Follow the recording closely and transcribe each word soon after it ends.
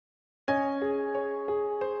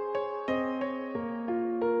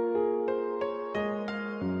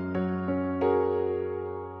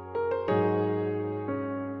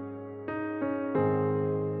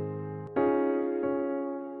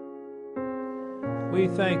We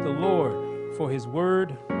thank the Lord for his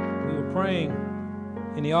word. We were praying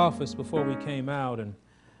in the office before we came out, and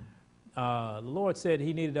the Lord said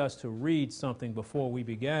he needed us to read something before we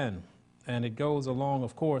began. And it goes along,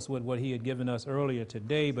 of course, with what he had given us earlier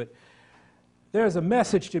today, but there's a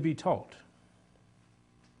message to be taught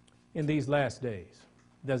in these last days.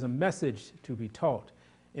 There's a message to be taught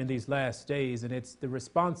in these last days, and it's the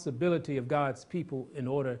responsibility of God's people in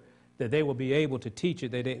order that they will be able to teach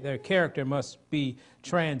it. Their character must be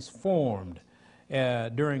transformed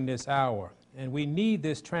during this hour, and we need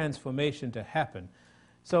this transformation to happen.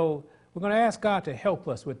 So we're going to ask God to help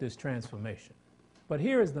us with this transformation. But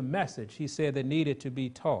here is the message he said that needed to be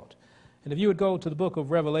taught. And if you would go to the book of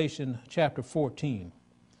Revelation chapter 14,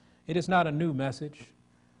 it is not a new message,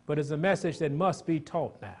 but it's a message that must be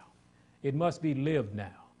taught now. It must be lived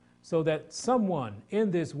now, so that someone in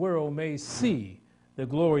this world may see the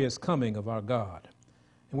glorious coming of our God.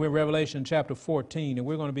 And we're in Revelation chapter 14, and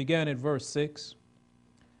we're going to begin at verse 6.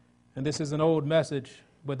 And this is an old message,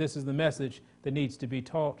 but this is the message that needs to be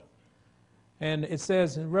taught. And it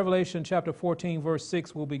says in Revelation chapter 14, verse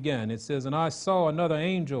 6 will begin. It says, "And I saw another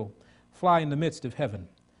angel fly in the midst of heaven,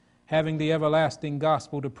 having the everlasting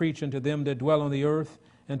gospel to preach unto them that dwell on the earth,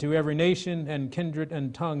 and to every nation and kindred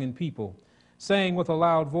and tongue and people, saying with a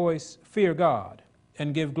loud voice, Fear God,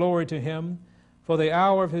 and give glory to him, for the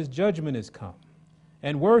hour of his judgment is come,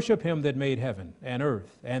 and worship him that made heaven and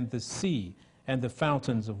earth and the sea and the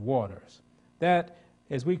fountains of waters." That,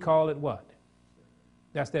 as we call it, what?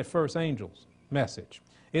 That's that first angel's message.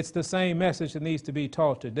 It's the same message that needs to be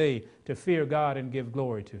taught today, to fear God and give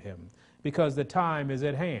glory to him, because the time is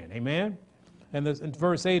at hand. Amen? And in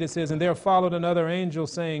verse 8 it says, "And there followed another angel,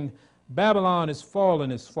 saying, Babylon is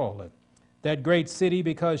fallen, that great city,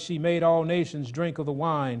 because she made all nations drink of the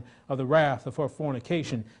wine of the wrath of her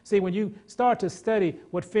fornication." See, when you start to study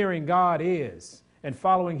what fearing God is and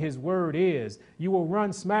following his word is, you will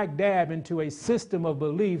run smack dab into a system of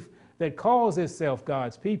belief that calls itself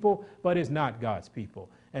God's people, but is not God's people.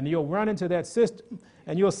 And you'll run into that system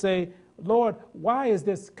and you'll say, "Lord, why is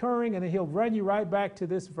this occurring?" And then he'll run you right back to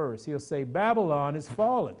this verse. He'll say, "Babylon is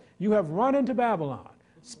fallen." You have run into Babylon,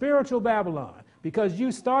 spiritual Babylon, because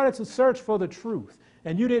you started to search for the truth,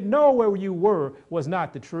 and you didn't know where you were was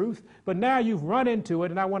not the truth, but now you've run into it,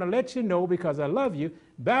 and I want to let you know, because I love you,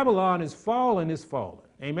 Babylon is fallen,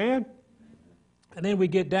 Amen? And then we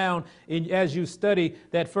get down, as you study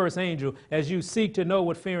that first angel, as you seek to know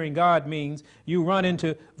what fearing God means, you run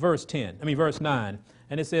into verse 9,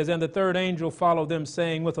 and it says, "And the third angel followed them,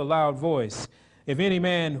 saying with a loud voice, If any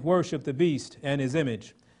man worship the beast and his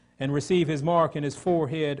image, and receive his mark in his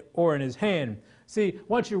forehead or in his hand." See,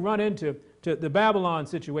 once you run into the Babylon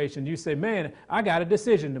situation, you say, "Man, I got a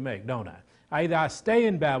decision to make, don't I? Either I stay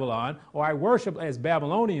in Babylon, or I worship as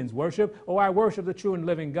Babylonians worship, or I worship the true and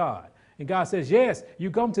living God." And God says, yes,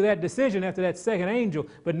 you come to that decision after that second angel,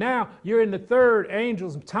 but now you're in the third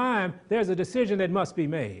angel's time. There's a decision that must be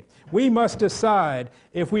made. We must decide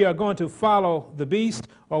if we are going to follow the beast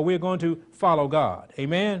or we're going to follow God.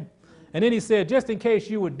 Amen? And then he said, just in case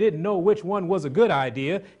you didn't know which one was a good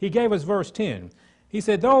idea, he gave us verse 10. He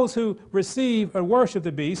said, "Those who receive or worship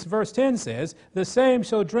the beast," verse 10 says, "the same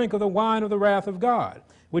shall drink of the wine of the wrath of God,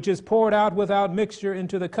 which is poured out without mixture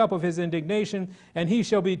into the cup of his indignation, and he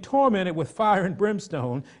shall be tormented with fire and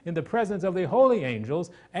brimstone in the presence of the holy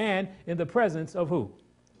angels and in the presence of who?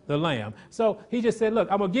 The Lamb." So he just said, look,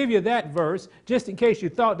 I'm going to give you that verse just in case you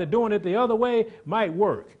thought that doing it the other way might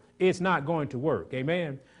work. It's not going to work.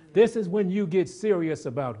 Amen? This is when you get serious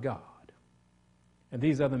about God. And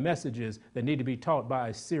these are the messages that need to be taught by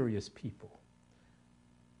a serious people.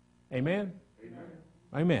 Amen? Amen.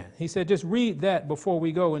 Amen. He said, just read that before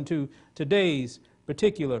we go into today's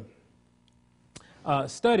particular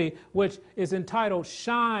study, which is entitled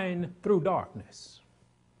 "Shine Through Darkness."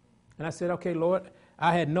 And I said, okay, Lord,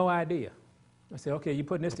 I had no idea. I said, okay, you're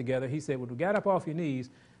putting this together. He said, well, get up off your knees,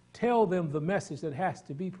 tell them the message that has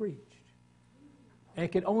to be preached. And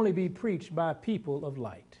it can only be preached by people of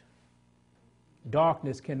light.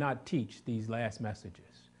 Darkness cannot teach these last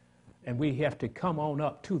messages. And we have to come on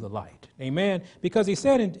up to the light. Amen? Because he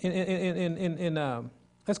said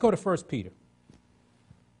let's go to 1 Peter.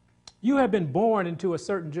 You have been born into a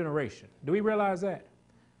certain generation. Do we realize that?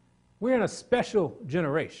 We're in a special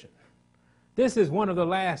generation. This is one of the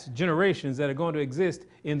last generations that are going to exist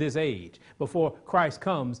in this age before Christ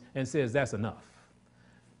comes and says that's enough.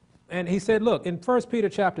 And he said, look, in 1 Peter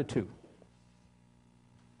chapter 2,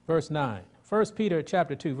 verse 9. 1 Peter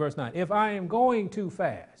chapter 2, verse 9. "If I am going too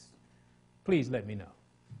fast, please let me know."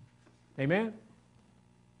 Amen?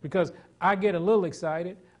 Because I get a little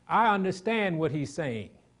excited. I understand what he's saying.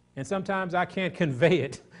 And sometimes I can't convey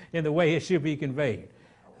it in the way it should be conveyed.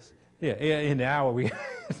 Yeah, in the hour we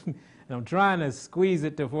I'm trying to squeeze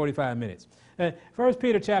it to 45 minutes. 1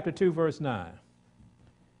 Peter chapter 2, verse 9.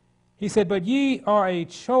 He said, but ye are a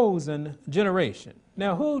chosen generation.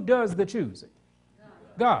 Now, who does the choosing?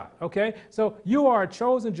 God. Okay? So you are a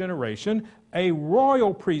chosen generation, a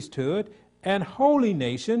royal priesthood, and holy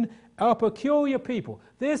nation, a peculiar people.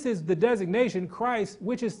 This is the designation Christ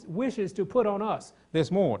wishes to put on us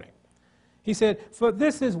this morning. He said, for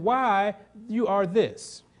this is why you are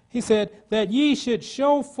this. He said, that ye should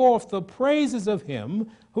show forth the praises of him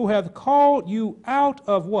who hath called you out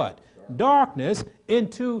of what? Darkness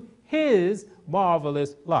into his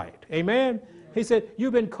marvelous light. Amen? He said,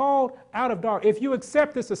 you've been called out of dark. If you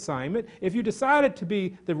accept this assignment, if you decided to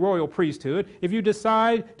be the royal priesthood, if you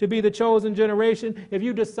decide to be the chosen generation, if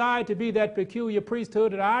you decide to be that peculiar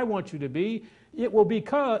priesthood that I want you to be, it will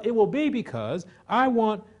be because I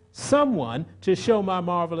want someone to show my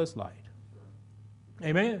marvelous light.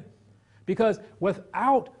 Amen? Because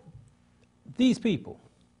without these people,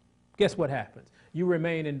 guess what happens? You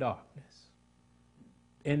remain in darkness.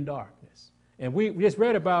 In darkness. And we just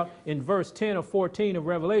read about in verse 10 or 14 of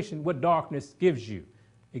Revelation what darkness gives you.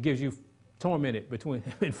 It gives you tormented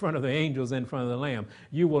in front of the angels and in front of the Lamb.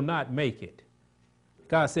 You will not make it.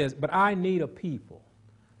 God says, but I need a people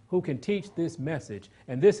who can teach this message.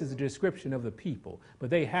 And this is a description of the people. But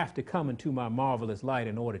they have to come into my marvelous light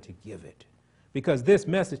in order to give it. Because this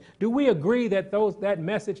message, do we agree that that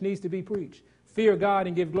message needs to be preached? Fear God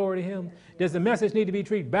and give glory to him. Does the message need to be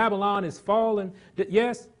preached? Babylon is fallen.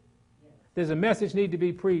 Yes. Does a message need to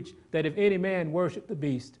be preached that if any man worship the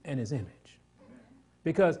beast and his image?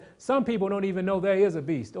 Because some people don't even know there is a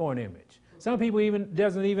beast or an image. Some people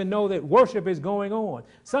doesn't even know that worship is going on.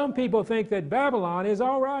 Some people think that Babylon is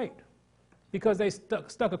all right because they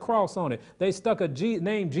stuck a cross on it. They stuck a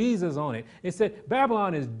name Jesus on it. It said,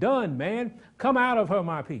 Babylon is done, man. Come out of her,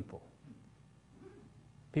 my people.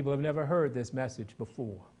 People have never heard this message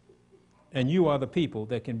before. And you are the people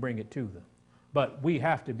that can bring it to them. But we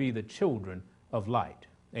have to be the children of light.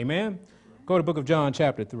 Amen? Go to the book of John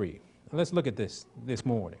chapter 3. Let's look at this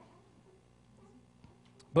morning.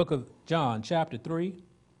 Book of John chapter 3.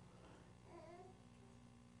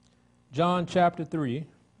 John chapter 3.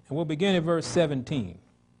 And we'll begin at verse 17.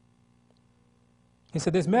 He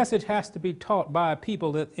said, this message has to be taught by a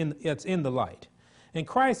people that's in the light. And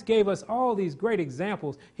Christ gave us all these great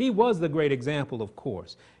examples. He was the great example, of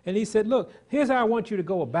course. And he said, look, here's how I want you to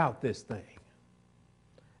go about this thing.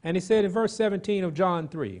 And he said in verse 17 of John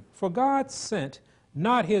 3, for God sent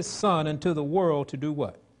not his Son into the world to do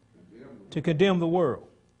what? To condemn the world.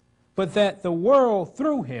 But that the world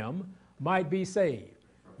through him might be saved.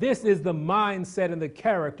 This is the mindset and the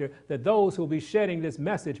character that those who will be shedding this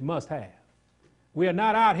message must have. We are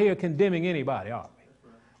not out here condemning anybody, are we?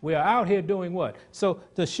 We are out here doing what? So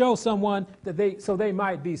to show someone that so they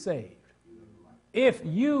might be saved. If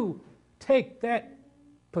you take that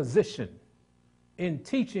position in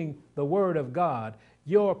teaching the Word of God,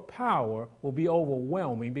 your power will be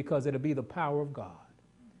overwhelming because it'll be the power of God.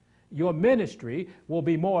 Your ministry will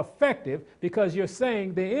be more effective because you're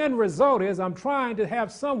saying the end result is I'm trying to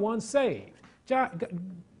have someone saved.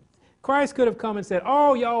 Christ could have come and said,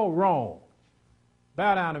 oh, y'all wrong.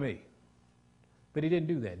 Bow down to me. But he didn't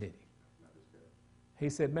do that, did he? He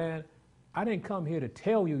said, man, I didn't come here to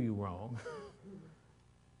tell you you're wrong.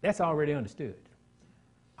 That's already understood.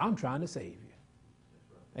 I'm trying to save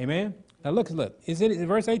you. Amen? Now look. Is it in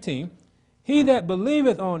verse 18? He that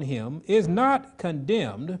believeth on him is not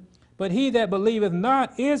condemned, but he that believeth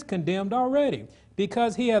not is condemned already,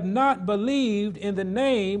 because he hath not believed in the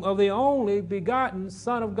name of the only begotten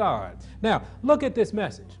Son of God. Now, look at this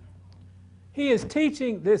message. He is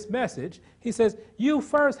teaching this message. He says, you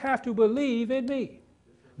first have to believe in me.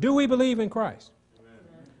 Do we believe in Christ?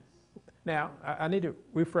 Amen. Now, I need to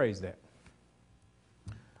rephrase that.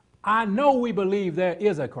 I know we believe there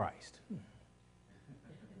is a Christ.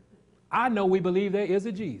 I know we believe there is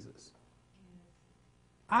a Jesus.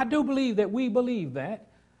 I do believe that we believe that,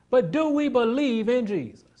 but do we believe in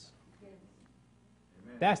Jesus?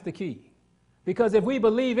 Amen. That's the key. Because if we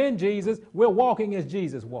believe in Jesus, we're walking as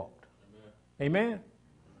Jesus walked. Amen. Amen?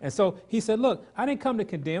 And so he said, look, I didn't come to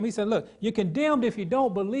condemn. He said, look, you're condemned if you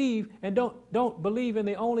don't believe and don't believe in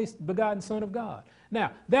the only begotten Son of God.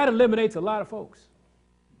 Now, that eliminates a lot of folks.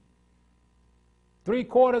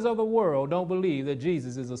 3/4 of the world don't believe that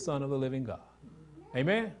Jesus is the Son of the living God.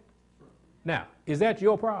 Amen? Now, is that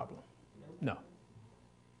your problem? No.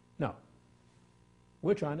 No.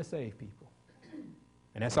 We're trying to save people.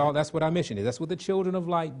 And that's what our mission is. That's what the children of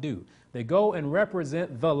light do. They go and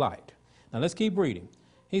represent the light. Now, let's keep reading.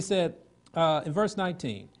 He said in verse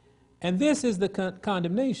 19, and this is the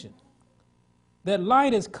condemnation, that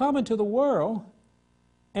light is come into the world,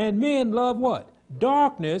 and men love what?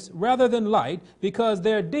 Darkness rather than light, because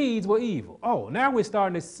their deeds were evil. Oh, now we're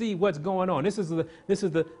starting to see what's going on. This is the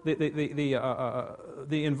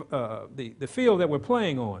field that we're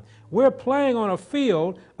playing on. We're playing on a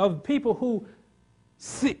field of people who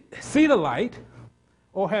see the light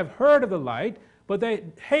or have heard of the light, but they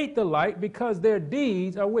hate the light because their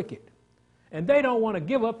deeds are wicked, and they don't want to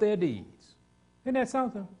give up their deeds. Isn't that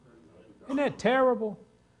something? Isn't that terrible?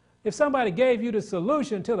 If somebody gave you the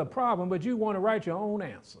solution to the problem, but you want to write your own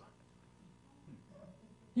answer,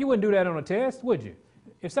 you wouldn't do that on a test, would you?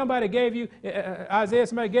 If somebody gave you, Isaiah,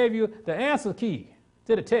 somebody gave you the answer key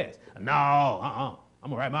to the test, no, I'm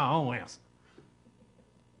going to write my own answer.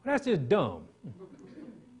 Well, that's just dumb.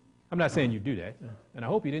 I'm not saying you do that, and I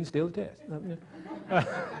hope you didn't steal the test.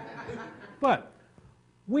 But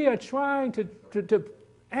we are trying to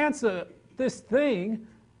answer this thing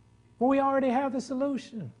when we already have the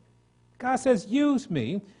solution. God says, use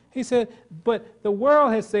me. He said, but the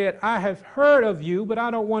world has said, I have heard of you, but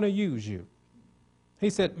I don't want to use you.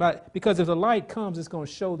 He said, because if the light comes, it's going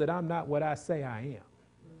to show that I'm not what I say I am.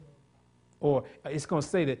 Or it's going to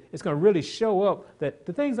say that it's going to really show up that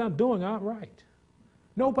the things I'm doing aren't right.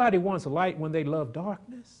 Nobody wants light when they love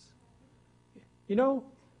darkness. You know,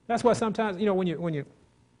 that's why sometimes, you know, when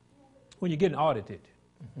you're getting audited,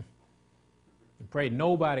 you pray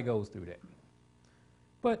nobody goes through that.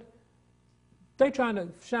 But they're trying to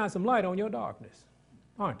shine some light on your darkness,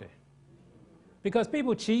 aren't they? Because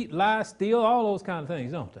people cheat, lie, steal, all those kind of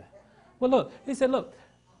things, don't they? Well, look, he said, look,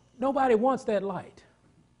 nobody wants that light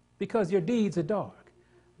because your deeds are dark.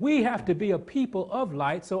 We have to be a people of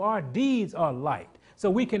light, so our deeds are light, so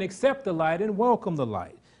we can accept the light and welcome the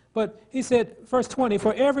light. But he said, verse 20,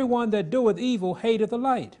 for everyone that doeth evil hateth the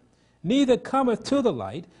light, neither cometh to the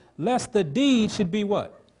light, lest the deed should be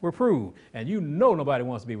what? Reproved. And you know nobody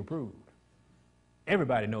wants to be reproved.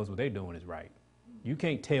 Everybody knows what they're doing is right. You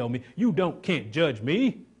can't tell me. You can't judge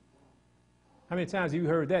me. How many times have you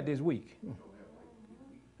heard that this week?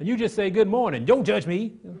 And you just say, good morning. Don't judge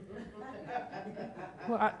me.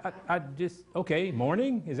 Well, I just, okay,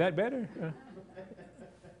 morning. Is that better?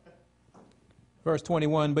 Verse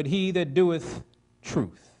 21, but he that doeth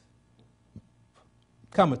truth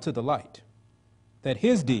cometh to the light, that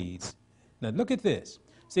his deeds, now look at this.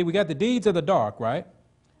 See, we got the deeds of the dark, right?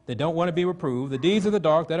 That don't want to be reproved, the deeds of the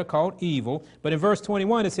dark that are called evil. But in verse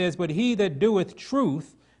 21 it says, but he that doeth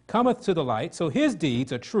truth cometh to the light, so his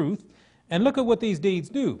deeds are truth. And look at what these deeds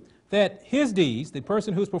do, that his deeds, the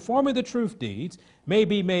person who's performing the truth deeds, may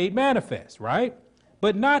be made manifest, right?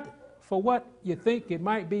 But not for what you think it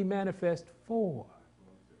might be manifest for.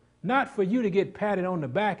 Not for you to get patted on the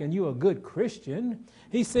back and you're a good Christian.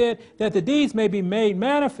 He said that the deeds may be made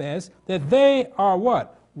manifest, that they are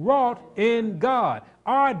what? Wrought in God.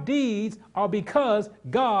 Our deeds are because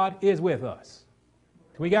God is with us.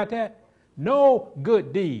 We got that? No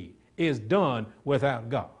good deed is done without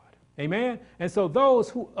God. Amen? And so those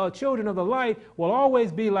who are children of the light will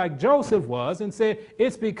always be like Joseph was and say,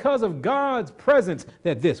 it's because of God's presence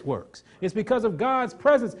that this works. It's because of God's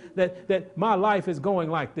presence that my life is going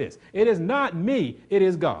like this. It is not me, it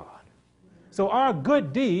is God. So our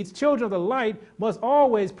good deeds, children of the light, must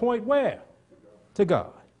always point where? To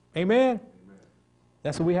God. Amen?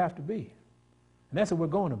 That's what we have to be. And that's what we're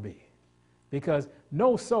going to be. Because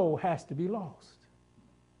no soul has to be lost.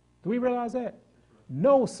 Do we realize that?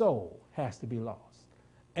 No soul has to be lost.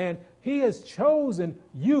 And he has chosen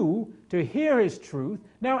you to hear his truth.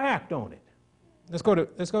 Now act on it. Let's go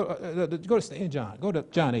to John. Go to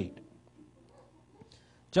John 8.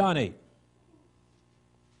 John 8.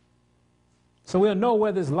 So we'll know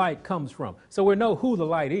where this light comes from. So we'll know who the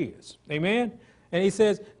light is. Amen? And he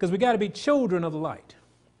says, because we got to be children of the light.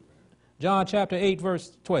 John chapter 8,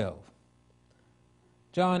 verse 12.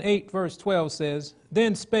 John 8, verse 12 says,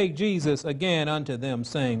 then spake Jesus again unto them,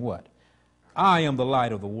 saying what? I am the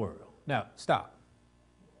light of the world. Now, stop.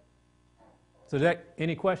 So is that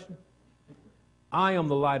any question? I am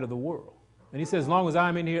the light of the world. And he says, as long as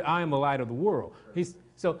I'm in here, I am the light of the world.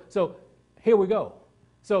 So here we go.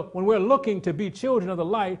 So when we're looking to be children of the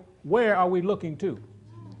light, where are we looking to?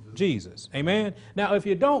 Jesus. Amen? Now, if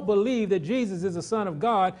you don't believe that Jesus is the Son of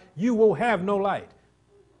God, you will have no light.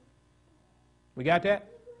 We got that?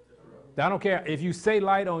 I don't care if you say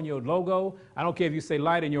light on your logo. I don't care if you say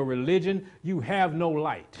light in your religion. You have no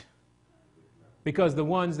light. Because the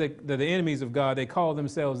ones that are the enemies of God, they call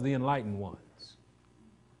themselves the enlightened ones.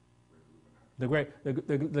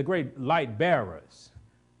 The great light bearers.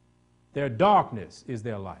 Their darkness is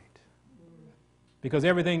their light. because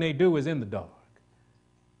everything they do is in the dark.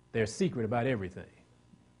 They're secret about everything,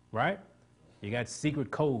 right? You got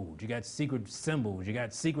secret codes, you got secret symbols, you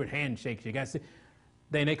got secret handshakes,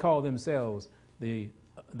 then they call themselves the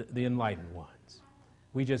enlightened ones.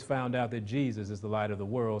 We just found out that Jesus is the light of the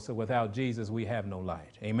world, so without Jesus we have no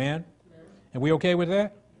light. Amen? And we okay with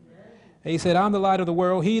that? Amen. He said, I'm the light of the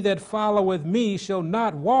world. He that followeth me shall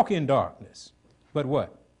not walk in darkness, but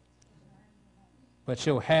what? But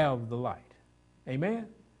shall have the light. Amen?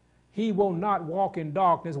 He will not walk in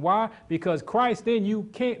darkness. Why? Because Christ in you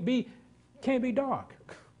can't be dark.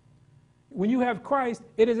 When you have Christ,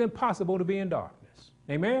 it is impossible to be in darkness.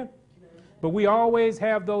 Amen? But we always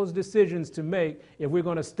have those decisions to make if we're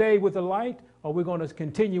going to stay with the light or we're going to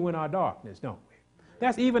continue in our darkness, don't we?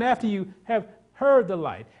 That's even after you have heard the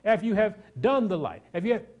light, after you have done the light,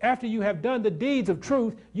 after you have done the deeds of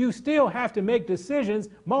truth, you still have to make decisions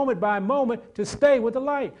moment by moment to stay with the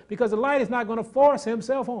light, because the light is not going to force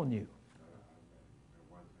himself on you.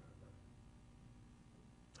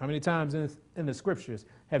 How many times in the scriptures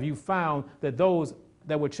have you found that those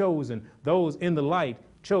that were chosen, those in the light,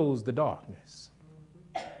 chose the darkness?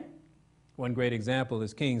 One great example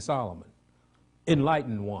is King Solomon,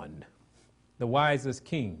 enlightened one, the wisest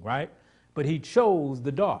king, right? But he chose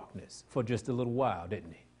the darkness for just a little while,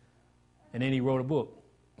 didn't he? And then he wrote a book.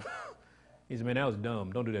 He said, man, that was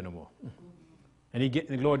dumb. Don't do that no more. And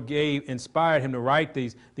the Lord inspired him to write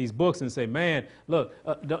these books and say, man, look,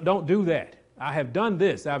 don't do that. I have done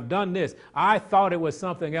this. I've done this. I thought it was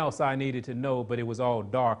something else I needed to know, but it was all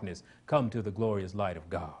darkness. Come to the glorious light of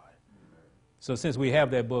God. So since we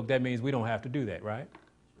have that book, that means we don't have to do that, right?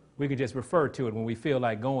 We can just refer to it when we feel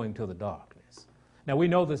like going to the darkness. Now, we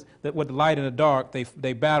know this, that with the light and the dark,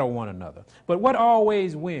 they battle one another. But what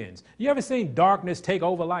always wins? You ever seen darkness take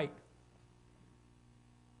over light?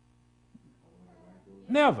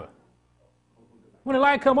 Never. When the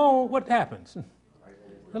light come on, what happens?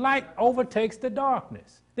 The light overtakes the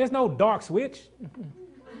darkness. There's no dark switch.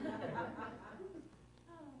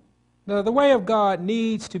 Now, the way of God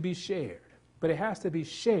needs to be shared, but it has to be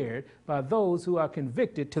shared by those who are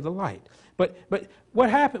convicted to the light. But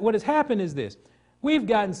what has happened is this. We've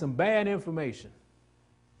gotten some bad information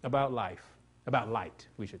about life, about light,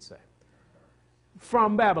 we should say,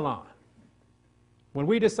 from Babylon. When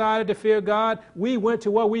we decided to fear God, we went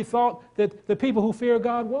to what we thought that the people who fear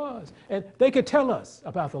God was, and they could tell us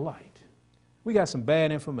about the light. We got some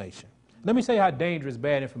bad information. Let me say how dangerous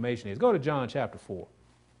bad information is. Go to John chapter 4.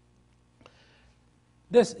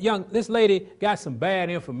 This lady got some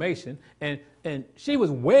bad information, and she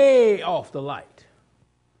was way off the light.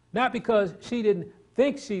 Not because she didn't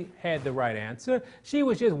think she had the right answer. She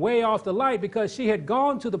was just way off the light because she had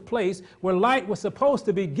gone to the place where light was supposed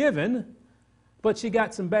to be given, but she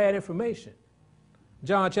got some bad information.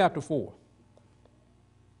 John chapter 4.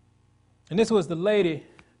 And this was the lady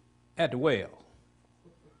at the well.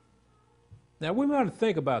 Now, we want to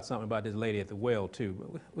think about something about this lady at the well, too.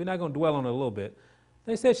 But we're not going to dwell on it a little bit.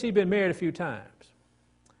 They said she'd been married a few times.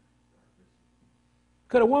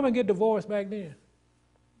 Could a woman get divorced back then?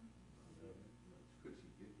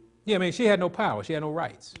 Yeah, I mean, she had no power. She had no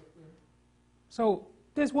rights. So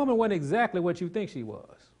this woman wasn't exactly what you think she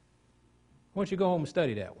was. Why don't you go home and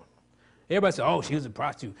study that one? Everybody said, oh, she was a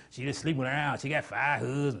prostitute. She just sleeping around. She got 5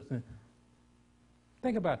 husbands.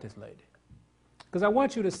 Think about this lady. Because I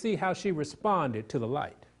want you to see how she responded to the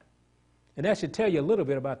light. And that should tell you a little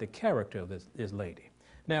bit about the character of this lady.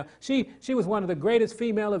 Now, she was one of the greatest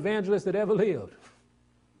female evangelists that ever lived.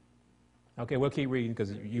 Okay, we'll keep reading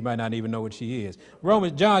because you might not even know what she is.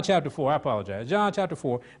 John chapter 4, I apologize. John chapter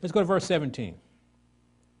 4, let's go to verse 17.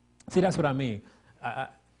 See, that's what I mean.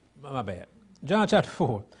 My bad. John chapter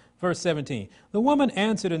 4, verse 17. The woman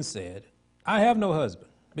answered and said, I have no husband.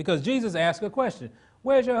 Because Jesus asked a question,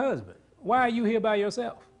 where's your husband? Why are you here by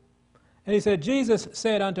yourself? And he said, Jesus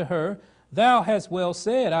said unto her, Thou hast well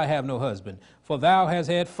said, I have no husband. For thou hast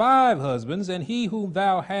had 5 husbands, and he whom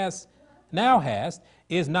thou now hast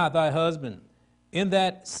is not thy husband. In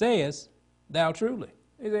that sayest thou truly.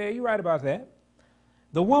 He said, you're right about that.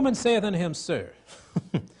 The woman saith unto him, Sir,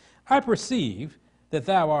 I perceive that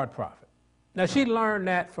thou art a prophet. Now she learned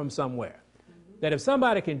that from somewhere. That if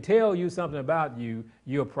somebody can tell you something about you,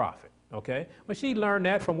 you're a prophet. Okay? But she learned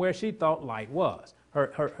that from where she thought light was.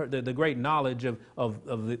 The great knowledge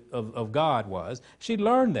of God was. She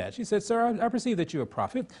learned that. She said, Sir, I perceive that you're a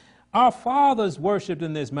prophet. Our fathers worshipped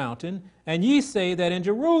in this mountain, and ye say that in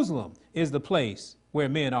Jerusalem is the place where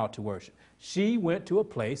men ought to worship. She went to a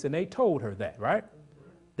place, and they told her that, right?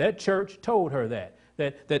 That church told her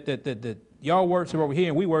that y'all worship over here,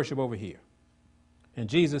 and we worship over here. And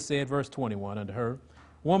Jesus said, verse 21, unto her,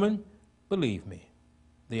 Woman, believe me,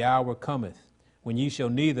 the hour cometh when ye shall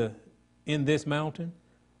neither in this mountain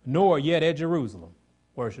nor yet at Jerusalem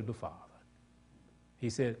worship the Father. He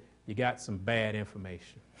said, you got some bad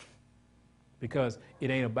information because it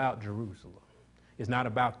ain't about Jerusalem. It's not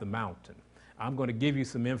about the mountain. I'm going to give you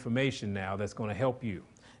some information now that's going to help you.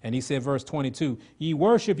 And he said, verse 22, ye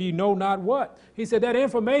worship ye know not what. He said that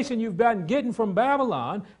information you've been getting from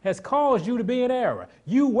Babylon has caused you to be in error.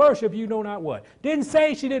 You worship you know not what. Didn't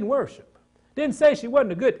say she didn't worship. Didn't say she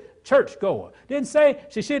wasn't a good church goer. Didn't say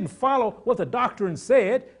she didn't follow what the doctrine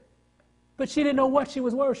said. But she didn't know what she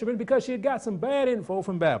was worshiping because she had got some bad info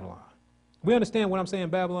from Babylon. We understand what I'm saying,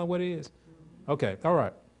 Babylon, what it is? Okay, all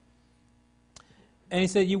right. And he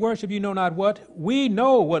said, you worship you know not what. We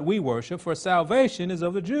know what we worship, for salvation is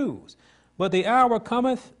of the Jews. But the hour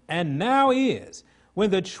cometh, and now is, when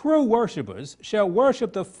the true worshipers shall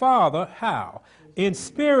worship the Father, how? In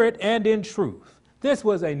spirit and in truth. This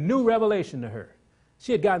was a new revelation to her.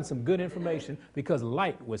 She had gotten some good information because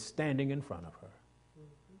light was standing in front of her.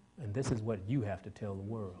 And this is what you have to tell the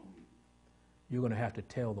world. You're going to have to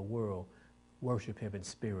tell the world, worship him in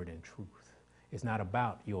spirit and truth. It's not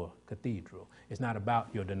about your cathedral. It's not about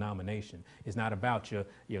your denomination. It's not about your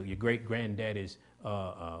great-granddaddy's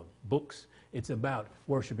books. It's about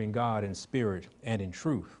worshiping God in spirit and in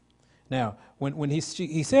truth. Now, when he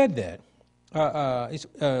said that,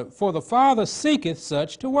 for the Father seeketh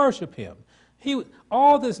such to worship him.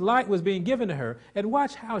 All this light was being given to her, and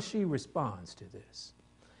watch how she responds to this.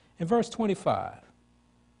 In verse 25,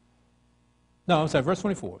 verse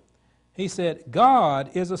 24, he said,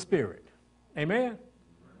 God is a spirit. Amen?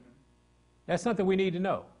 That's something we need to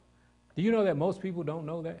know. Do you know that most people don't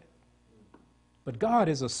know that? But God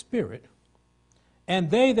is a spirit,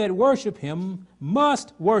 and they that worship him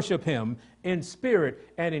must worship him in spirit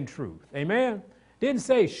and in truth. Amen? Didn't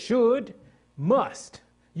say should, must.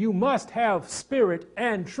 You must have spirit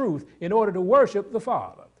and truth in order to worship the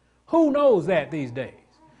Father. Who knows that these days?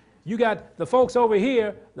 You got the folks over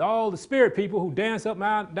here, all the spirit people who dance up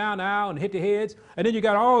and down the aisle and hit their heads. And then you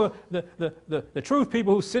got all the truth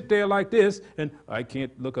people who sit there like this. And I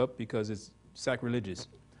can't look up because it's sacrilegious.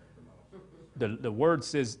 The word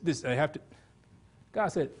says this. I have to. God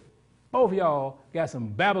said, both of y'all got some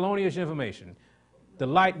Babylonian information. The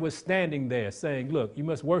light was standing there saying, look, you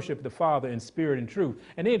must worship the Father in spirit and truth.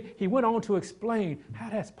 And then he went on to explain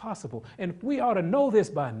how that's possible. And we ought to know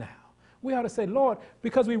this by now. We ought to say, Lord,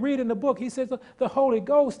 because we read in the book, he says the Holy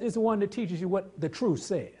Ghost is the one that teaches you what the truth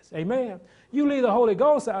says. Amen. You leave the Holy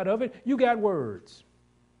Ghost out of it, you got words.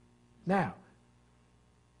 Now,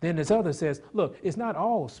 then this other says, look, it's not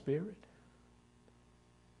all spirit.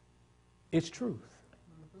 It's truth.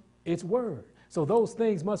 It's word. So those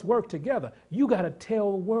things must work together. You got to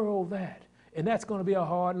tell the world that. And that's going to be a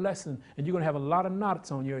hard lesson. And you're going to have a lot of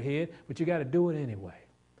knots on your head, but you got to do it anyway.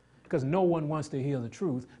 Because no one wants to hear the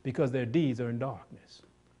truth because their deeds are in darkness.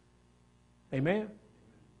 Amen?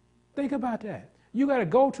 Think about that. You got to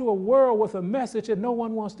go to a world with a message that no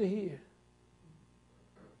one wants to hear.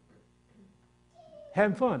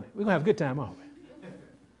 Having fun. We're going to have a good time, aren't we?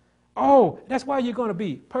 Oh, that's why you're going to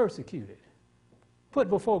be persecuted. Put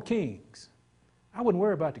before kings. I wouldn't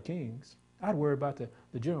worry about the kings. I'd worry about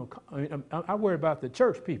the general. I'd worry about the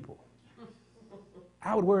church people.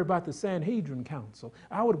 I would worry about the Sanhedrin Council.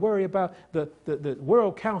 I would worry about the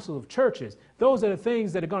World Council of Churches. Those are the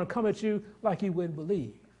things that are going to come at you like you wouldn't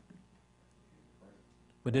believe.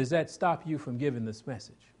 But does that stop you from giving this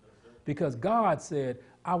message? Because God said,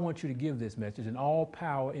 I want you to give this message, and all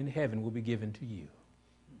power in heaven will be given to you.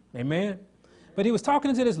 Amen? But he was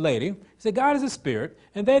talking to this lady. He said, God is a spirit,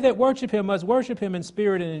 and they that worship him must worship him in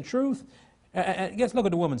spirit and in truth. Guess look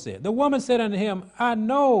what the woman said. The woman said unto him, I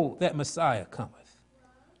know that Messiah cometh.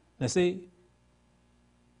 Now see,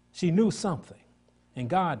 she knew something, and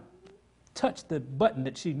God touched the button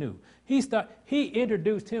that she knew. He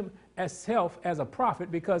introduced himself as a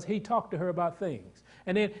prophet because he talked to her about things.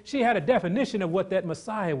 And then she had a definition of what that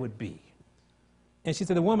Messiah would be. And she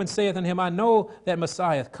said, the woman saith unto him, I know that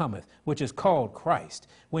Messiah cometh, which is called Christ.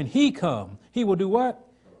 When he come, he will do what?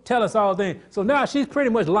 Tell us all things. So now she's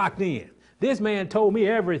pretty much locked in. This man told me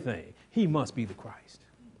everything. He must be the Christ.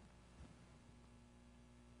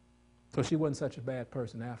 So she wasn't such a bad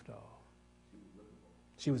person after all.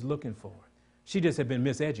 She was looking for it. She just had been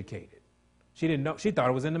miseducated. She didn't know. She thought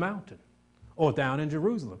it was in the mountain or down in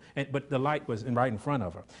Jerusalem. But the light was right in front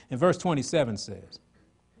of her. And verse 27 says,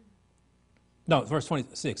 verse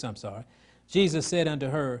 26, I'm sorry. Jesus said unto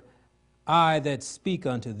her, I that speak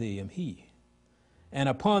unto thee am he. And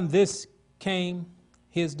upon this came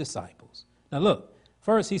his disciples. Now look,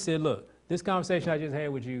 first he said, look, this conversation I just had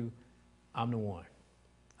with you, I'm the one.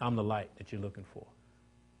 I'm the light that you're looking for.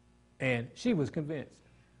 And she was convinced.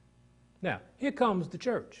 Now, here comes the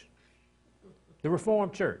church, the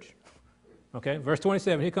Reformed church. Okay, verse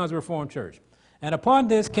 27, here comes the Reformed church. And upon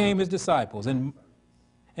this came his disciples. And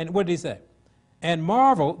what did he say? And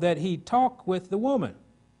marveled that he talked with the woman,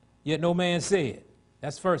 yet no man said.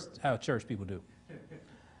 That's first how church people do.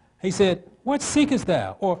 He said, what seekest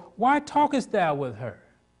thou? Or why talkest thou with her?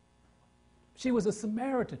 She was a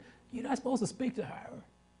Samaritan. You're not supposed to speak to her.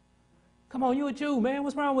 Come on, you a Jew, man.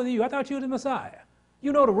 What's wrong with you? I thought you were the Messiah.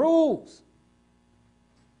 You know the rules.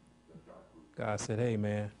 God said, hey,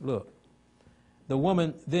 man, look. The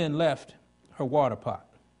woman then left her water pot.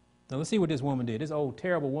 Now, let's see what this woman did. This old,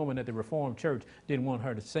 terrible woman at the Reformed church didn't want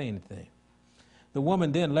her to say anything. The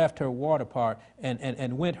woman then left her water pot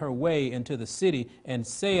and went her way into the city and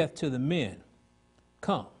saith to the men,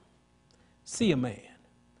 come, see a man,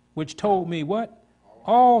 which told me what?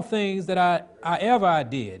 All things that I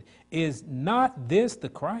did. Is not this the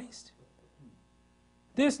Christ?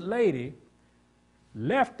 This lady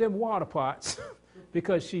left them water pots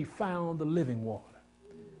because she found the living water.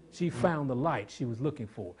 She found the light she was looking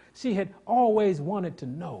for. She had always wanted to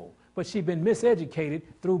know, but she'd been miseducated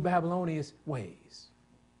through Babylonian ways.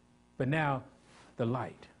 But now the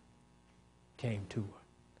light came to her.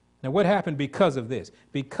 Now what happened because of this?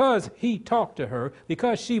 Because he talked to her,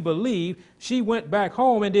 because she believed, she went back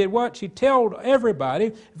home and did what? She told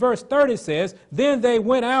everybody. Verse 30 says, then they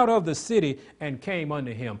went out of the city and came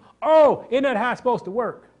unto him. Oh, isn't that how it's supposed to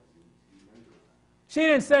work? She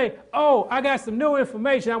didn't say, oh, I got some new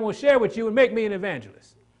information I'm going to share with you and make me an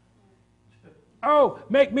evangelist. Oh,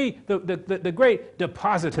 make me the great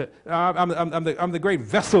depositor. I'm the great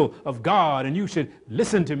vessel of God, and you should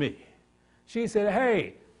listen to me. She said,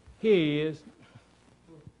 hey, here he is.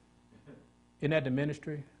 Isn't that the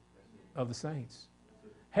ministry of the saints?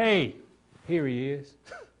 Hey, here he is.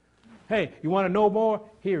 Hey, you want to know more?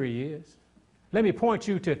 Here he is. Let me point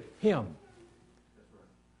you to him.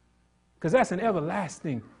 Because that's an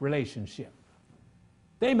everlasting relationship.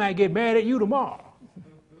 They might get mad at you tomorrow.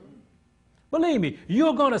 Believe me,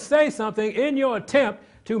 you're going to say something in your attempt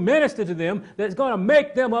to minister to them that's going to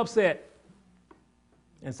make them upset.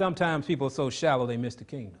 And sometimes people are so shallow they miss the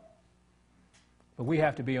kingdom. But we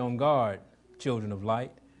have to be on guard, children of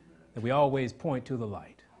light, that we always point to the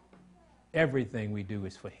light. Everything we do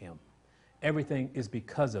is for him. Everything is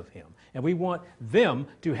because of him. And we want them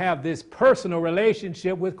to have this personal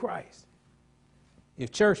relationship with Christ.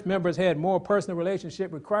 If church members had more personal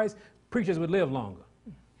relationship with Christ, preachers would live longer.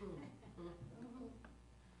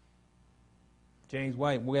 James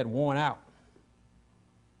White got worn out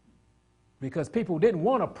because people didn't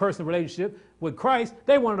want a personal relationship with Christ.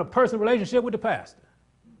 They wanted a personal relationship with the pastor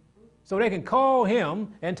so they can call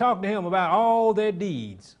him and talk to him about all their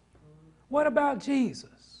deeds. What about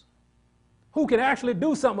Jesus, who can actually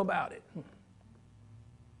do something about it?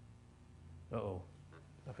 Uh-oh,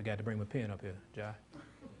 I forgot to bring my pen up here, Jai.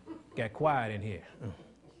 Got quiet in here.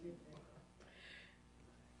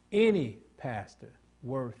 Any pastor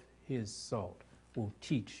worth his salt will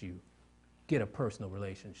teach you, get a personal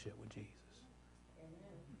relationship with Jesus.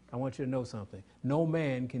 Amen. I want you to know something. No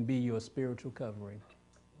man can be your spiritual covering.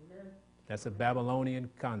 Amen. That's a Babylonian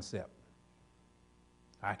concept.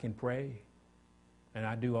 I can pray, and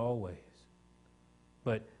I do always.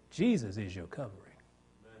 But Jesus is your covering.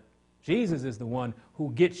 Amen. Jesus is the one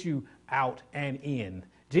who gets you out and in.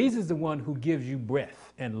 Jesus is the one who gives you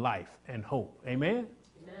breath and life and hope. Amen?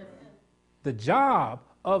 Amen. The job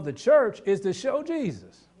of the church is to show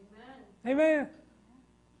Jesus. Amen. Amen.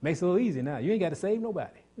 Makes it a little easy now. You ain't got to save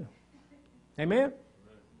nobody. Amen? Amen.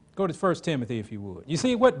 Go to 1 Timothy if you would. You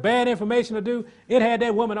see what bad information will do? It had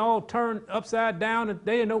that woman all turned upside down, and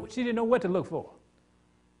she didn't know what to look for.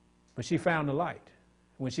 But she found the light.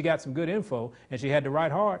 When she got some good info and she had the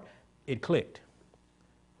right heart, it clicked.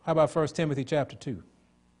 How about 1 Timothy chapter 2?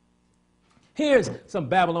 Here's some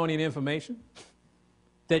Babylonian information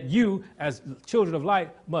that you, as children of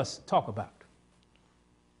light, must talk about.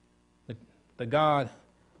 The God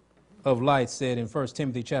of light said in 1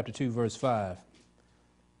 Timothy chapter 2, verse 5,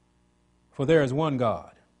 for there is one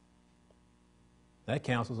God. That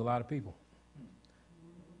counsels a lot of people.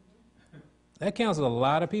 That counsels a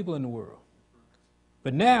lot of people in the world.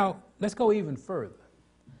 But now, let's go even further.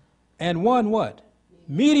 And one what?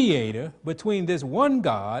 Mediator between this one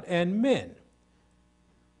God and men.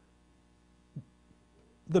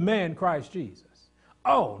 The man Christ Jesus.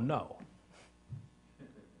 Oh, no.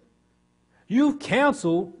 You've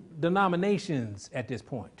canceled denominations at this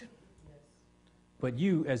point. But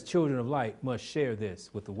you, as children of light, must share this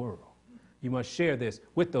with the world. You must share this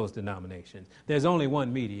with those denominations. There's only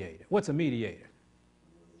one mediator. What's a mediator?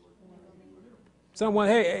 Someone,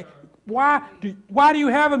 hey, Why do you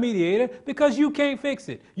have a mediator? Because you can't fix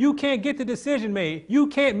it. You can't get the decision made. You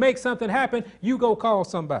can't make something happen. You go call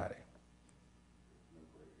somebody.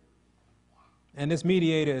 And this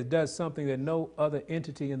mediator does something that no other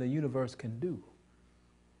entity in the universe can do.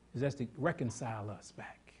 That's to reconcile us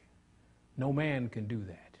back. No man can do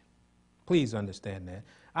that. Please understand that.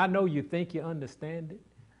 I know you think you understand it,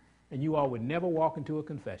 and you all would never walk into a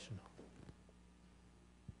confessional.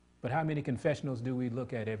 But how many confessionals do we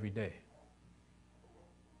look at every day?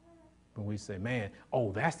 When we say, man,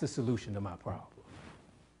 oh, that's the solution to my problem.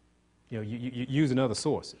 You know, you're using other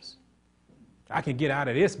sources. I can get out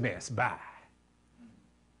of this mess by.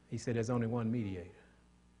 He said there's only one mediator,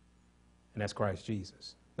 and that's Christ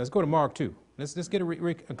Jesus. Let's go to Mark 2. Let's get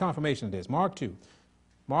a confirmation of this. Mark 2.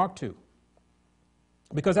 Mark 2.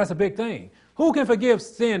 Because that's a big thing. Who can forgive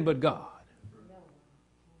sin but God?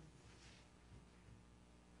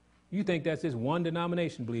 You think that's just one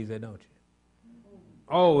denomination believes that, don't you?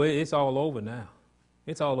 Oh, it's all over now.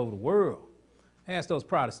 It's all over the world. Ask those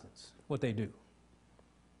Protestants what they do.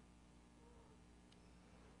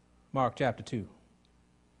 Mark chapter 2.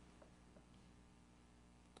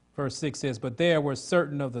 Verse 6 says, but there were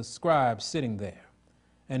certain of the scribes sitting there,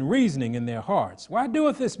 and reasoning in their hearts, why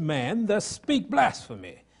doeth this man thus speak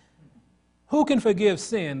blasphemy? Who can forgive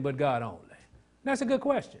sin but God only? That's a good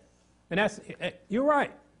question. And you're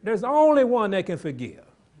right. There's only one that can forgive.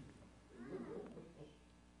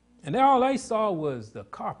 And all they saw was the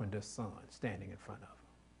carpenter's son standing in front of them.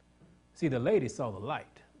 See, the lady saw the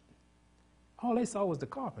light. All they saw was the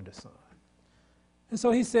carpenter's son. And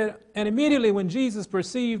so he said, and immediately when Jesus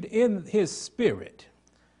perceived in his spirit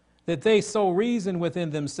that they so reasoned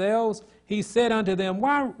within themselves, he said unto them,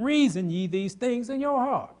 why reason ye these things in your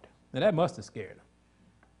heart? Now that must have scared him.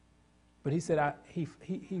 But he said, he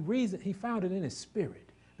found it in his spirit.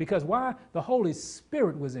 Because why? The Holy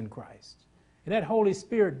Spirit was in Christ. And that Holy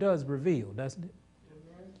Spirit does reveal, doesn't it?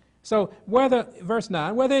 So verse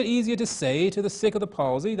 9, whether it easier to say to the sick of the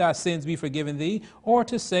palsy, thy sins be forgiven thee, or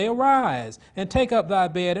to say, arise, and take up thy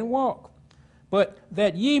bed and walk. But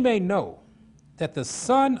that ye may know that the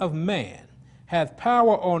Son of Man hath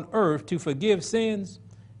power on earth to forgive sins,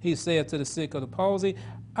 he saith to the sick of the palsy,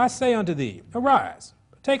 I say unto thee, arise,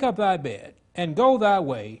 take up thy bed, and go thy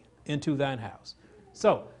way into thine house.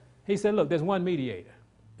 So he said, look, there's one mediator,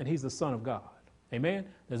 and he's the Son of God. Amen?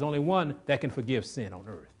 There's only one that can forgive sin on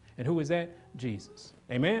earth. And who is that? Jesus.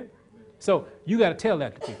 Amen? So you got to tell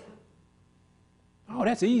that to people. Oh,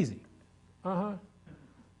 that's easy.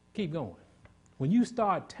 Keep going. When you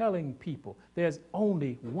start telling people there's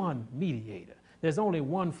only one mediator, there's only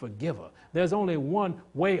one forgiver, there's only one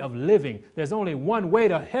way of living, there's only one way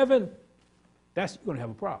to heaven, that's going to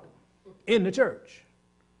have a problem in the church.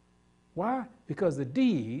 Why? Because the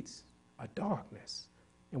deeds are darkness.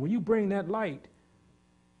 And when you bring that light,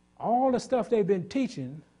 all the stuff they've been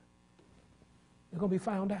teaching, they're going to be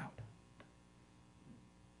found out.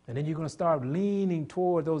 And then you're going to start leaning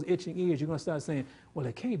toward those itching ears. You're going to start saying, well,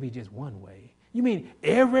 it can't be just one way. You mean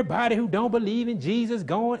everybody who don't believe in Jesus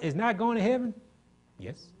is not going to heaven?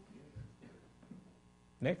 Yes.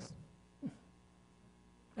 Next.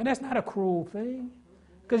 And that's not a cruel thing,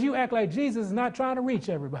 because you act like Jesus is not trying to reach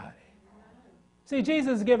everybody. See,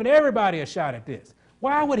 Jesus is giving everybody a shot at this.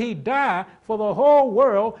 Why would he die for the whole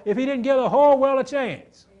world if he didn't give the whole world a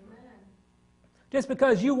chance? Just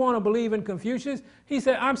because you want to believe in Confucius, he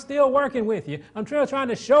said, I'm still working with you. I'm still trying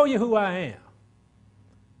to show you who I am.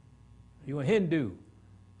 You're a Hindu.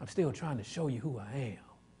 I'm still trying to show you who I am.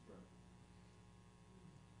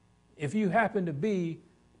 If you happen to be,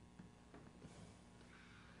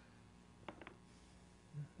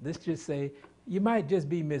 let's just say, you might just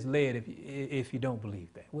be misled if you don't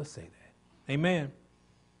believe that. We'll say that. Amen.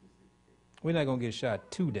 We're not going to get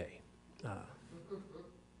shot today.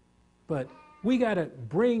 But we got to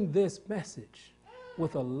bring this message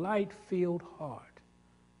with a light-filled heart,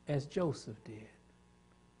 as Joseph did.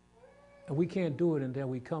 And we can't do it until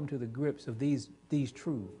we come to the grips of these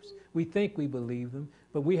truths. We think we believe them,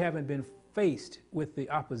 but we haven't been faced with the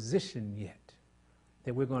opposition yet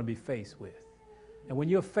that we're going to be faced with. And when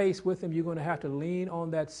you're faced with them, you're going to have to lean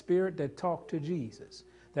on that spirit that talked to Jesus,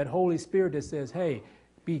 that Holy Spirit that says, hey,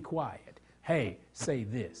 be quiet. Hey, say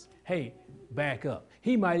this. Hey, back up.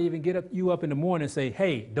 He might even get you up in the morning and say,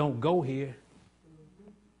 hey, don't go here,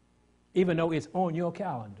 even though it's on your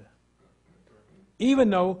calendar, even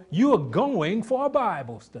though you are going for a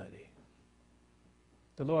Bible study.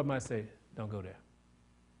 The Lord might say, don't go there.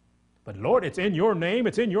 But Lord, it's in your name,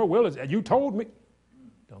 it's in your will, you told me.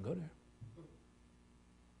 Don't go there.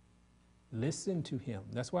 Listen to him.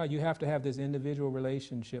 That's why you have to have this individual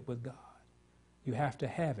relationship with God. You have to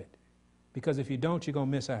have it. Because if you don't, you're going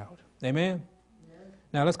to miss out. Amen?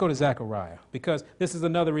 Now let's go to Zechariah, because this is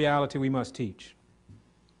another reality we must teach.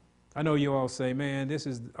 I know you all say, man, this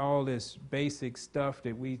is all this basic stuff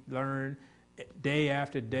that we learn day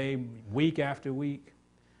after day, week after week.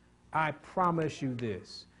 I promise you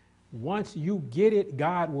this. Once you get it,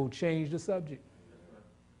 God will change the subject.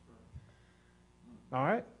 All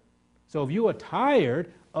right? So if you are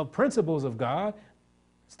tired of principles of God,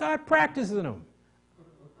 start practicing them.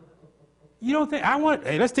 You don't think,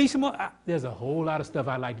 hey, let's teach them. There's a whole lot of stuff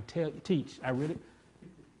I like to teach.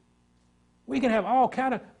 We can have all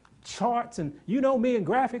kind of charts and, you know me, and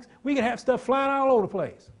graphics. We can have stuff flying all over the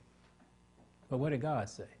place. But what did God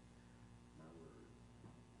say?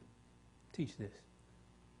 Teach this.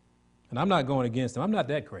 And I'm not going against him. I'm not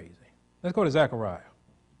that crazy. Let's go to Zechariah.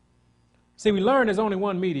 See, we learn there's only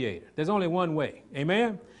one mediator. There's only one way.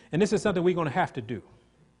 Amen? And this is something we're going to have to do.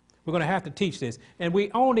 We're going to have to teach this. And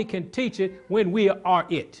we only can teach it when we are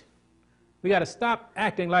it. We got to stop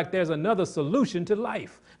acting like there's another solution to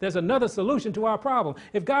life. There's another solution to our problem.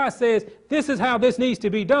 If God says, this is how this needs to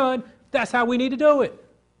be done, that's how we need to do it.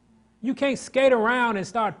 You can't skate around and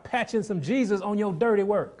start patching some Jesus on your dirty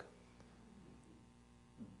work.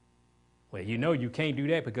 Well, you know you can't do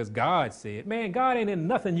that because God said, man, God ain't in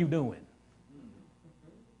nothing you doing.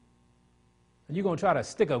 And you're going to try to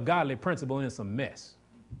stick a godly principle in some mess.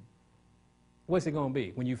 What's it going to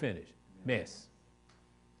be when you finish? Mess.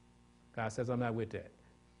 God says, I'm not with that.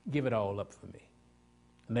 Give it all up for me.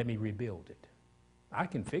 And let me rebuild it. I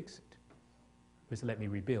can fix it. Just let me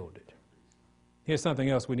rebuild it. Here's something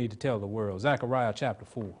else we need to tell the world. Zechariah chapter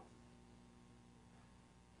 4.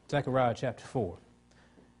 Zechariah chapter 4.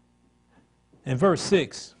 In verse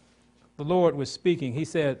 6, the Lord was speaking. He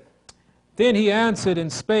said, then he answered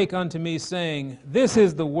and spake unto me, saying, this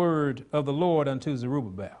is the word of the Lord unto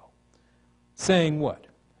Zerubbabel. Saying what?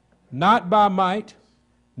 Not by might,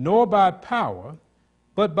 nor by power,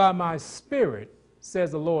 but by my spirit,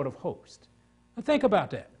 says the Lord of hosts. Now think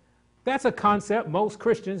about that. That's a concept most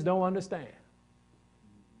Christians don't understand.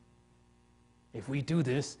 If we do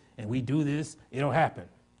this and we do this, it'll happen.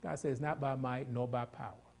 God says, not by might, nor by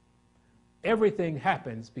power. Everything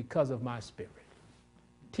happens because of my spirit.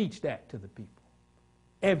 Teach that to the people.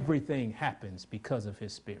 Everything happens because of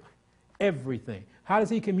his spirit. Everything. How does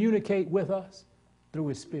he communicate with us? Through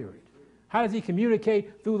his spirit. How does he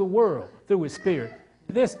communicate through the world? Through his spirit.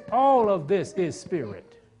 All of this is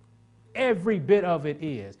spirit. Every bit of it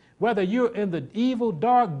is. Whether you're in the evil,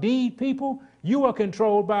 dark deed people, you are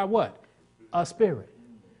controlled by what? A spirit.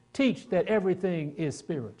 Teach that everything is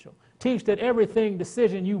spiritual. Teach that everything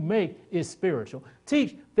decision you make is spiritual.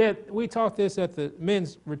 Teach that, we taught this at the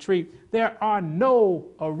men's retreat, there are no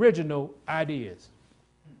original ideas.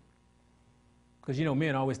 Because, you know,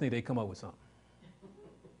 men always think they come up with something.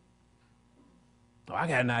 Oh, I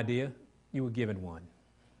got an idea. You were given one.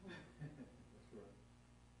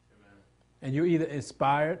 And you're either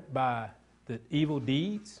inspired by the evil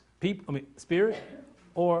deeds, spirit,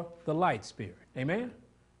 or the light spirit. Amen?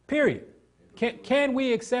 Period. Can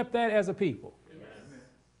we accept that as a people? Yes.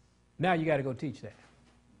 Now you got to go teach that.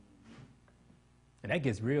 And that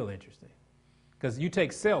gets real interesting. Because you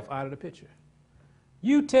take self out of the picture.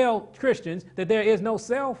 You tell Christians that there is no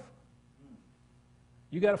self,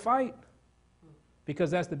 you got to fight.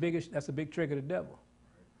 Because that's a big trick of the devil.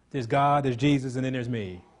 There's God, there's Jesus, and then there's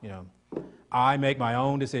me. You know, I make my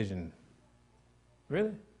own decision.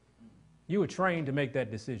 Really? You were trained to make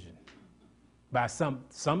that decision by some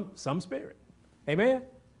spirit. Amen?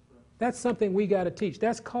 That's something we got to teach.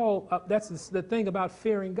 That's the thing about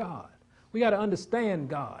fearing God. We got to understand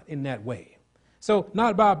God in that way. So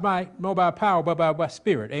not by might, nor by power, but by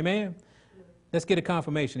spirit. Amen? Let's get a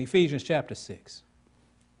confirmation. Ephesians chapter 6.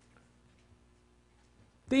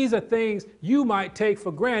 These are things you might take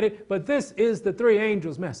for granted, but this is the three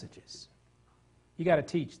angels' messages. You got to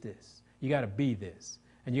teach this. You got to be this.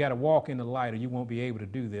 And you got to walk in the light, or you won't be able to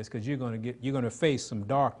do this, because you're going to face some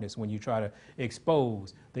darkness when you try to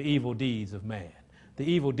expose the evil deeds of man, the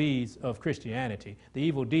evil deeds of Christianity, the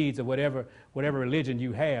evil deeds of whatever religion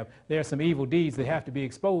you have. There are some evil deeds that have to be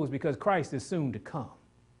exposed because Christ is soon to come.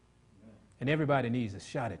 And everybody needs a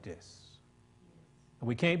shot at this. And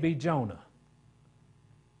we can't be Jonah.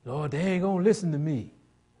 Lord, they ain't going to listen to me.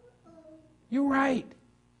 You're right.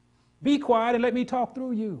 Be quiet and let me talk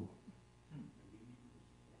through you.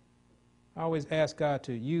 I always ask God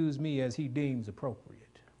to use me as he deems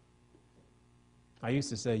appropriate. I used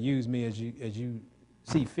to say, use me as you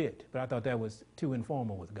see fit, but I thought that was too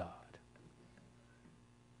informal with God.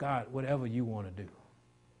 God, whatever you want to do,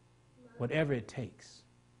 whatever it takes,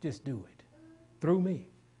 just do it through me.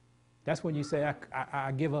 That's when you say,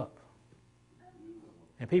 I give up.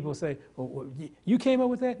 And people say, well, you came up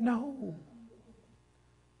with that? No.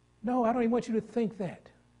 No, I don't even want you to think that.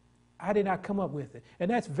 I did not come up with it. And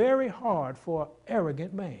that's very hard for an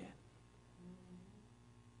arrogant man.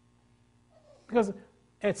 Because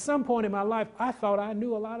at some point in my life, I thought I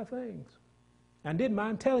knew a lot of things. And didn't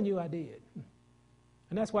mind telling you I did.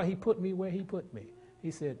 And that's why he put me where he put me.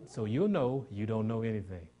 He said, so you'll know you don't know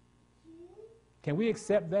anything. Can we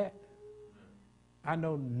accept that? I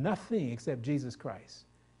know nothing except Jesus Christ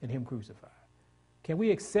and him crucified. Can we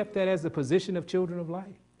accept that as the position of children of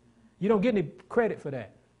light? You don't get any credit for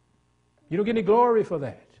that. You don't get any glory for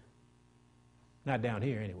that. Not down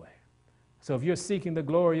here anyway. So if you're seeking the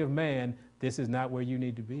glory of man, this is not where you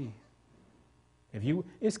need to be.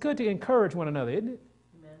 It's good to encourage one another, isn't it?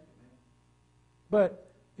 Amen.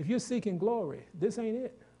 But if you're seeking glory, this ain't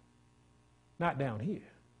it. Not down here.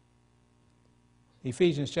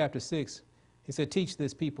 Ephesians chapter 6, he said, teach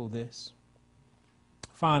this people this.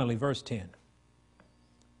 Finally, verse 10.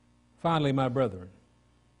 Finally, my brethren,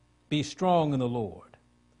 be strong in the Lord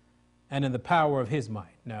and in the power of his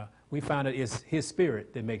might. Now, we found it is his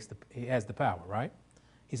spirit that he has the power, right?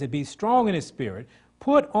 He said, be strong in his spirit,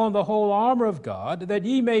 put on the whole armor of God, that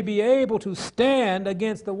ye may be able to stand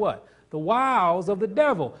against the what? The wiles of the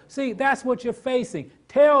devil. See, that's what you're facing.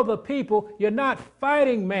 Tell the people you're not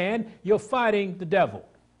fighting man, you're fighting the devil.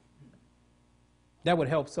 That would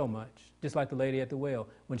help so much. Just like the lady at the well,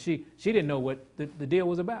 when she didn't know what the deal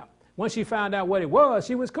was about. Once she found out what it was,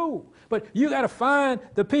 she was cool. But you got to find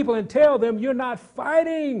the people and tell them you're not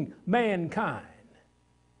fighting mankind.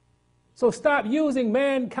 So stop using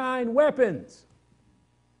mankind weapons.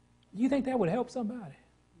 You think that would help somebody?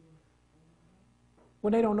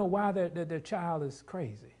 When they don't know why their child is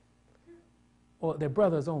crazy, or their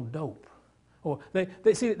brother's on dope, or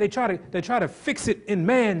they try to fix it in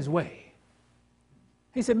man's way.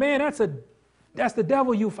 He said, man, that's the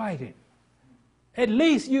devil you fighting. At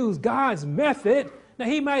least use God's method. Now,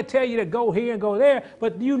 he might tell you to go here and go there,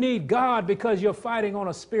 but you need God because you're fighting on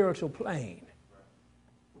a spiritual plane.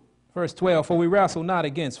 Verse 12, for we wrestle not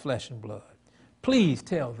against flesh and blood. Please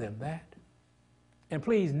tell them that. And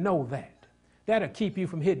please know that. That'll keep you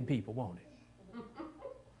from hitting people, won't it?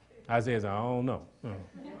 Isaiah says, I don't know.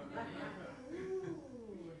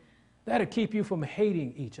 That'll keep you from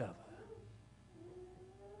hating each other.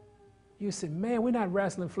 You say, man, we're not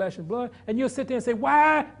wrestling flesh and blood. And you'll sit there and say,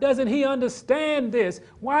 why doesn't he understand this?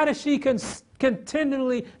 Why does she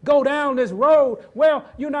continually go down this road? Well,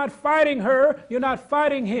 you're not fighting her. You're not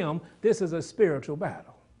fighting him. This is a spiritual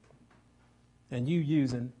battle. And you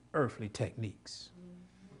using earthly techniques.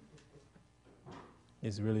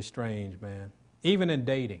 It's really strange, man. Even in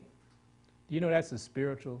dating. Do you know that's a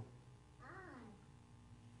spiritual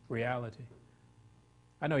reality?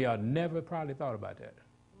 I know y'all never probably thought about that.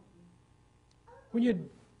 When you're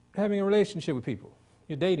having a relationship with people,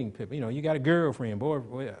 you're dating people, you got a girlfriend,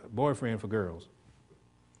 boyfriend for girls.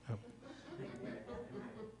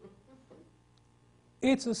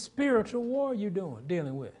 It's a spiritual war you're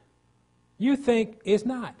dealing with. You think it's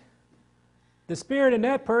not. The spirit in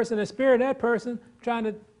that person, the spirit in that person trying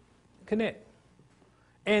to connect.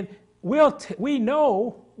 And we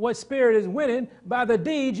know what spirit is winning by the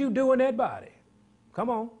deeds you do in that body. Come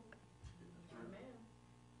on.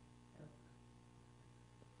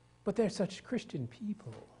 But they're such Christian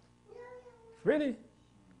people. Really?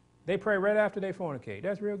 They pray right after they fornicate.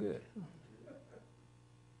 That's real good.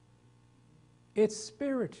 It's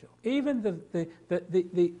spiritual. Even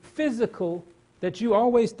the physical that you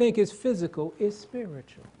always think is physical is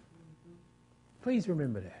spiritual. Please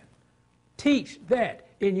remember that. Teach that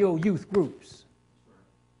in your youth groups.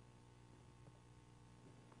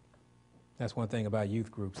 That's one thing about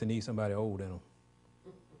youth groups. They need somebody old in them.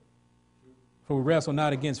 For we wrestle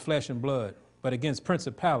not against flesh and blood, but against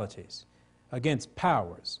principalities, against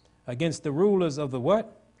powers, against the rulers of the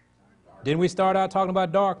what? Didn't we start out talking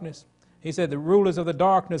about darkness? He said the rulers of the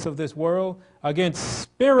darkness of this world, against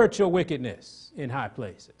spiritual wickedness in high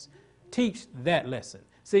places. Teach that lesson.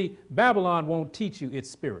 See, Babylon won't teach you it's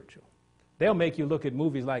spiritual. They'll make you look at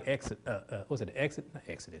movies like Exorcist.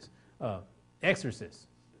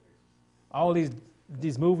 All these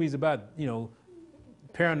movies about,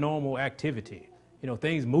 paranormal activity,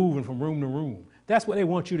 things moving from room to room. That's what they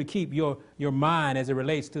want you to keep your mind as it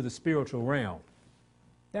relates to the spiritual realm.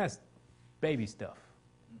 That's baby stuff.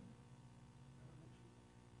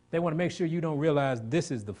 They want to make sure you don't realize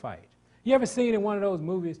this is the fight. You ever seen in one of those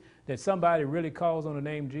movies that somebody really calls on the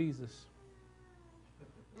name Jesus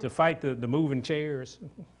to fight the moving chairs?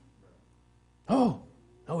 Oh,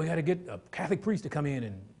 we got to get a Catholic priest to come in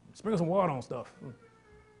and sprinkle some water on stuff.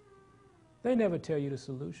 They never tell you the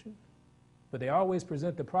solution. But they always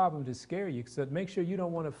present the problem to scare you, so make sure you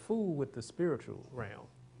don't want to fool with the spiritual realm.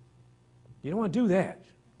 You don't want to do that,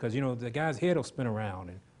 because, the guy's head will spin around.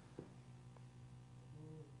 And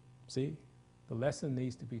see, the lesson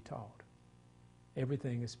needs to be taught.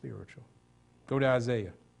 Everything is spiritual. Go to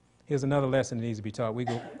Isaiah. Here's another lesson that needs to be taught. We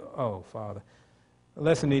go, oh, Father. A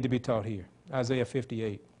lesson needs to be taught here. Isaiah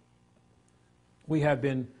 58. We have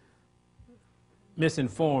been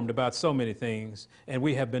misinformed about so many things, and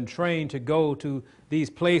we have been trained to go to these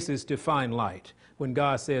places to find light, when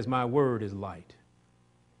God says, my word is light.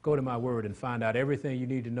 Go to my word and find out everything you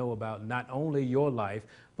need to know about not only your life,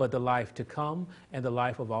 but the life to come and the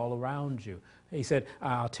life of all around you. He said,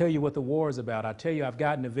 I'll tell you what the war is about. I'll tell you I've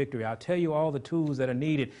gotten the victory. I'll tell you all the tools that are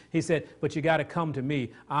needed. He said, but you got to come to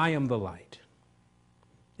me. I am the light.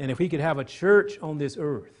 And if we could have a church on this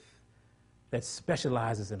earth that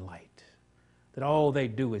specializes in light, that all they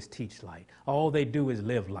do is teach light, all they do is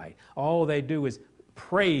live light, all they do is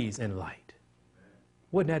praise in light,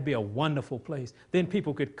 wouldn't that be a wonderful place? Then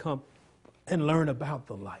people could come and learn about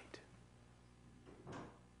the light.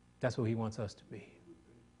 That's what he wants us to be.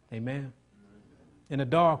 Amen. In a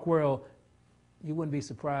dark world, you wouldn't be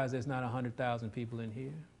surprised there's not 100,000 people in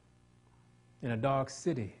here. In a dark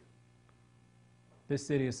city, this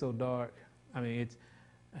city is so dark. I mean,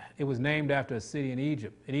 it was named after a city in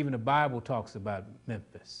Egypt, and even the Bible talks about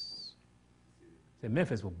Memphis. It said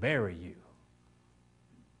Memphis will bury you.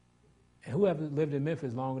 And whoever lived in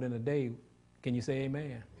Memphis longer than a day, can you say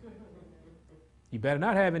amen? You better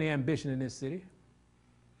not have any ambition in this city.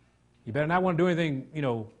 You better not want to do anything,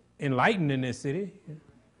 enlightened in this city.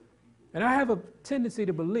 And I have a tendency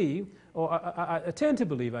to believe, or I tend to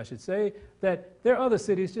believe, I should say, that there are other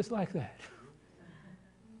cities just like that.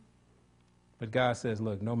 But God says,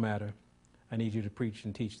 look, no matter, I need you to preach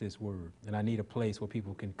and teach this word. And I need a place where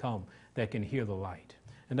people can come that can hear the light.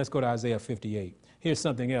 And let's go to Isaiah 58. Here's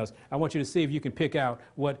something else. I want you to see if you can pick out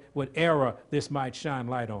what era this might shine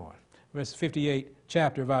light on. Verse 58,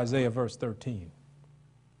 chapter of Isaiah, verse 13.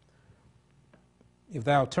 If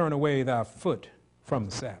thou turn away thy foot from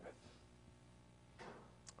the Sabbath,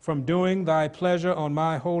 from doing thy pleasure on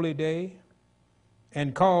my holy day,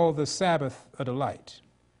 and call the Sabbath a delight,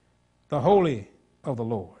 the holy of the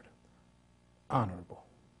Lord, honorable.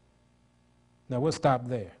 Now we'll stop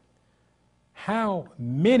there. How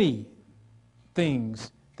many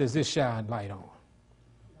things does this shine light on?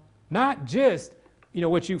 Not just,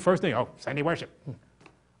 what you first think, Sunday worship.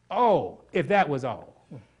 Oh, if that was all,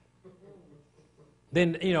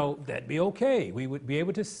 then, that'd be okay. We would be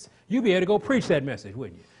able to, you'd be able to go preach that message,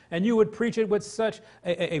 wouldn't you? And you would preach it with such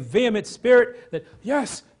a vehement spirit that,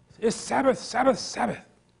 yes, it's Sabbath, Sabbath, Sabbath.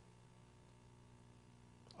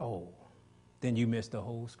 Oh, then you missed the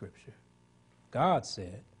whole scripture. God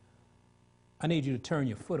said, I need you to turn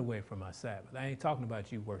your foot away from my Sabbath. I ain't talking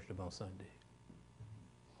about you worship on Sunday.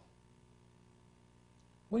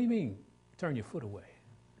 What do you mean, turn your foot away?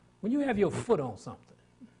 When you have your foot on something,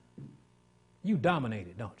 you dominate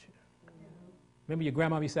it, don't you? Remember your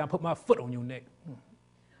grandmama used to say, I put my foot on your neck.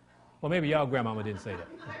 Well, maybe y'all grandmama didn't say that.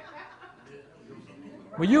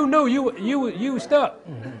 Well, you knew you stuck.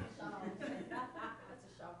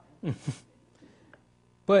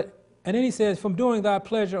 And then he says, from doing thy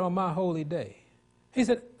pleasure on my holy day. He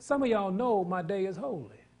said, some of y'all know my day is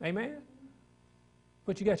holy. Amen?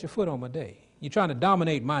 But you got your foot on my day. You're trying to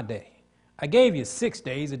dominate my day. I gave you 6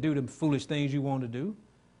 days to do the foolish things you want to do.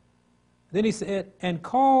 Then he said, and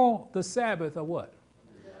call the Sabbath a what?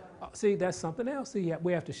 See, that's something else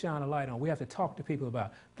we have to shine a light on. We have to talk to people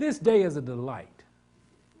about. This day is a delight.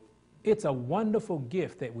 It's a wonderful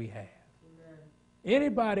gift that we have.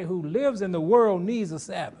 Anybody who lives in the world needs a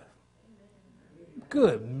Sabbath.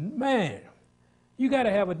 Good man. You got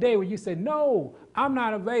to have a day where you say, no, I'm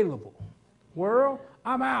not available. World,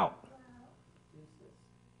 I'm out.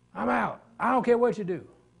 I'm out. I don't care what you do.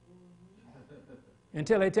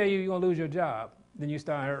 Until they tell you you're going to lose your job. Then you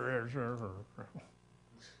start.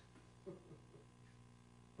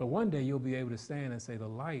 But one day you'll be able to stand and say, the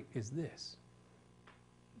light is this.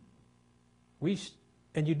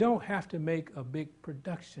 And you don't have to make a big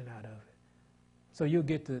production out of it. So you'll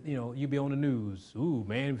get to, you'll be on the news. Ooh,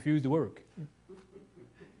 man refused to work.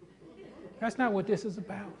 That's not what this is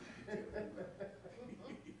about.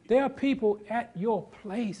 There are people at your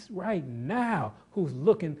place right now who's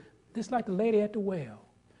looking just like the lady at the well.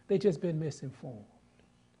 They just been misinformed.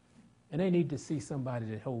 And they need to see somebody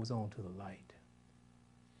that holds on to the light.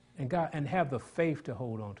 And have the faith to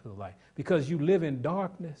hold on to the light. Because you live in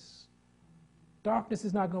darkness. Darkness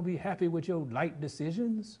is not going to be happy with your light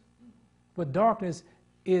decisions. But darkness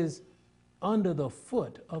is under the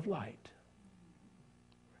foot of light.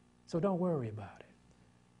 So don't worry about it.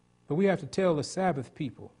 But we have to tell the Sabbath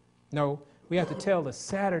people, no, we have to tell the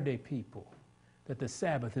Saturday people that the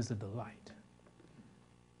Sabbath is a delight.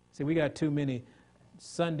 See, we got too many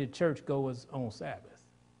Sunday churchgoers on Sabbath.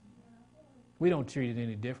 We don't treat it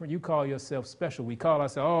any different. You call yourself special. We call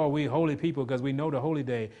ourselves, oh, we holy people because we know the holy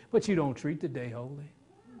day, but you don't treat the day holy.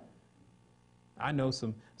 I know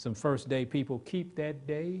some first day people keep that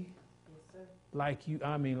day like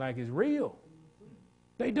it's real.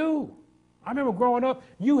 They do. I remember growing up,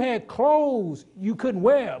 you had clothes you couldn't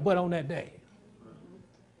wear but on that day.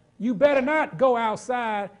 You better not go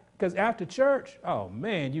outside because after church, oh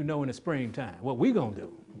man, you know in the springtime, what we gonna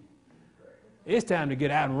do? It's time to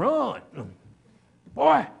get out and run.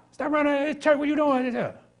 Boy, stop running at church, what you doing?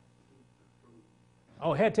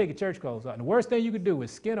 Oh, had to take your church clothes out. And the worst thing you could do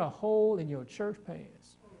is skin a hole in your church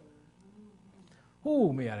pants.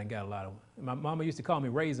 Ooh, me, I done got a lot of, my mama used to call me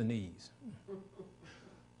raisin knees.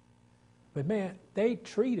 But man, they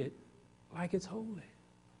treat it like it's holy.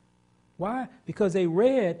 Why? Because they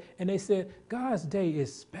read and they said, God's day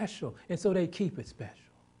is special, and so they keep it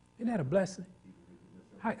special. Isn't that a blessing?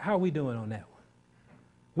 How are we doing on that one?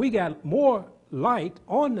 We got more light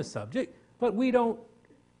on the subject, but we don't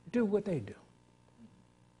do what they do.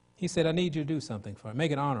 He said, I need you to do something for him.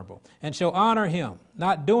 Make it honorable. And shall honor him,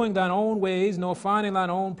 not doing thine own ways, nor finding thine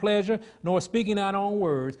own pleasure, nor speaking thine own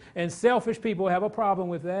words. And selfish people have a problem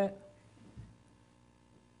with that.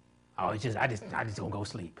 Oh, I just gonna go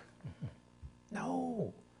sleep.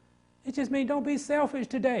 No. It just means don't be selfish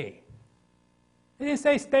today. It didn't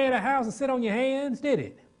say stay in the house and sit on your hands, did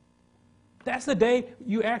it? That's the day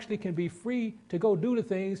you actually can be free to go do the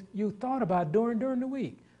things you thought about during the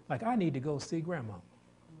week. Like, I need to go see grandma.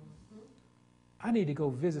 I need to go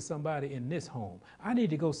visit somebody in this home. I need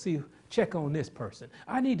to go check on this person.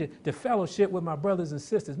 I need to fellowship with my brothers and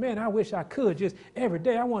sisters. Man, I wish I could just every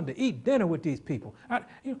day. I wanted to eat dinner with these people.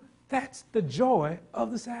 That's the joy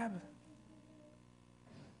of the Sabbath.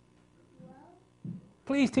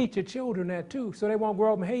 Please teach your children that too, so they won't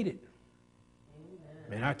grow up and hate it.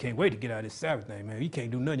 Man, I can't wait to get out of this Sabbath thing, man. You can't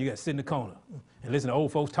do nothing. You got to sit in the corner and listen to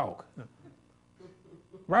old folks talk.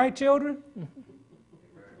 Right, children?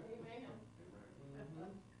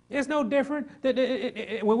 It's no different.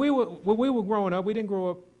 When we were growing up, we didn't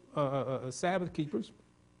grow up Sabbath keepers,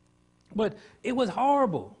 but it was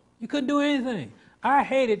horrible. You couldn't do anything. I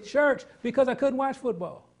hated church because I couldn't watch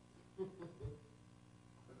football.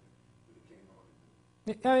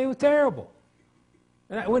 It was terrible.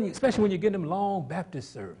 And especially when you get them long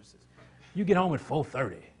Baptist services. You get home at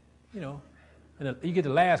 4:30, and you get the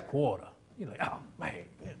last quarter. You're like, oh, man,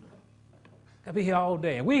 I'll be here all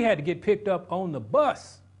day. And we had to get picked up on the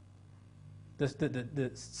bus,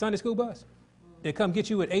 the Sunday school bus. They come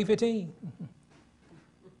get you at 8:15.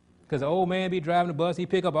 Because the old man be driving the bus. He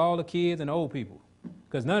pick up all the kids and the old people.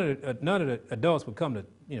 Because none of the adults would come to,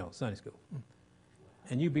 Sunday school.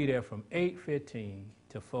 And you be there from 8:15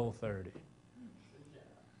 to 4:30.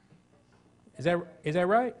 Is that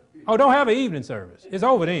right? Oh, don't have an evening service. It's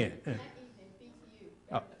over then.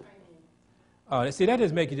 See, that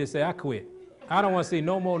just make you just say, I quit. I don't want to see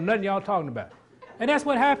no more, nothing y'all talking about. And that's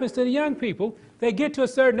what happens to the young people. They get to a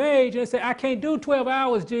certain age and say, I can't do 12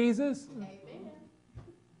 hours, Jesus. Amen.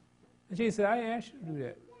 And Jesus said, I asked you to do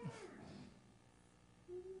that.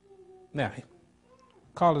 Now,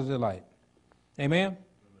 call it a delight. Amen?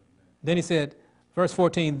 Then he said, verse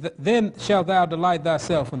 14, then shalt thou delight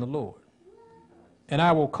thyself in the Lord. And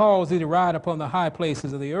I will cause thee to ride upon the high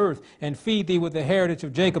places of the earth and feed thee with the heritage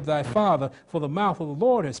of Jacob thy father, for the mouth of the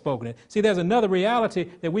Lord has spoken it. See, there's another reality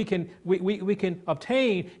that we can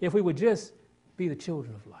obtain if we would just be the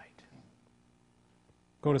children of light.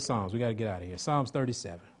 Go to Psalms. We got to get out of here. Psalms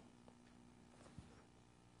 37.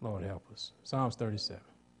 Lord help us. Psalms 37.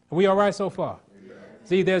 Are we all right so far?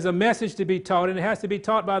 See, there's a message to be taught, and it has to be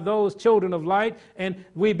taught by those children of light. And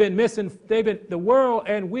the world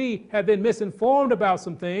and we have been misinformed about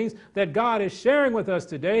some things that God is sharing with us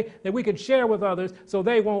today that we can share with others so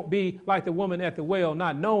they won't be like the woman at the well,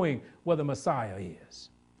 not knowing where the Messiah is.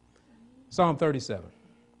 Psalm 37.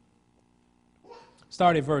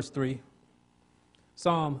 Start at verse 3.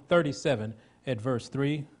 Psalm 37 at verse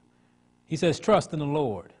 3. He says, trust in the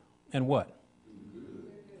Lord. And what?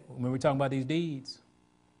 When we're talking about these deeds.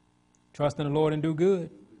 Trust in the Lord and do good.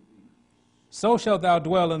 So shalt thou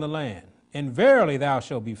dwell in the land, and verily thou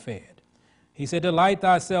shalt be fed. He said, delight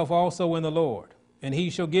thyself also in the Lord, and he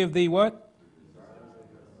shall give thee what?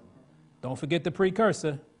 Don't forget the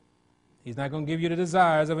precursor. He's not going to give you the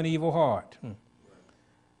desires of an evil heart.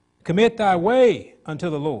 Commit thy way unto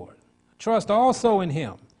the Lord. Trust also in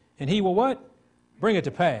him, and he will what? Bring it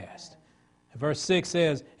to pass. Verse 6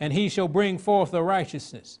 says, and he shall bring forth the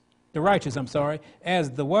righteous,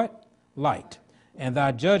 as the what? Light, and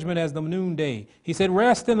thy judgment as the noonday. He said,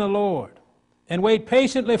 rest in the Lord and wait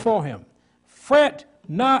patiently for him. Fret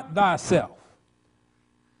not thyself.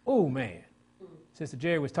 Oh, man. Sister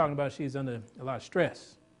Jerry was talking about she's under a lot of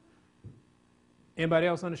stress. Anybody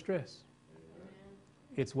else under stress?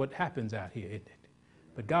 It's what happens out here, isn't it?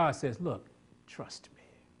 But God says, look, trust me.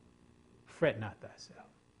 Fret not thyself.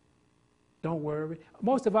 Don't worry.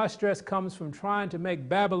 Most of our stress comes from trying to make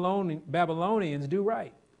Babylonians do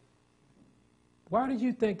right. Why do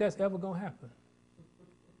you think that's ever going to happen?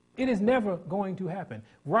 It is never going to happen.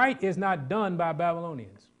 Right is not done by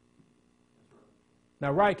Babylonians.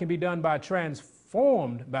 Now, right can be done by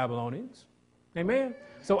transformed Babylonians. Amen?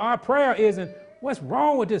 So our prayer isn't, what's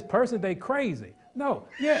wrong with this person? They crazy. No.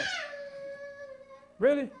 Yes.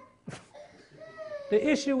 Really?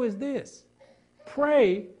 The issue is this.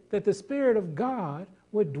 Pray that the Spirit of God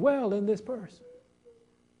would dwell in this person.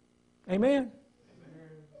 Amen?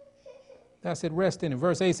 That's it, rest in it.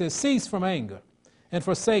 Verse 8 says, cease from anger and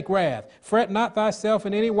forsake wrath. Fret not thyself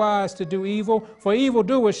in any wise to do evil, for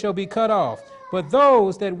evildoers shall be cut off. But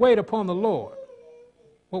those that wait upon the Lord,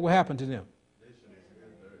 what will happen to them?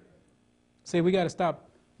 See, we got to stop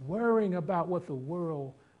worrying about what the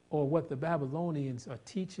world or what the Babylonians are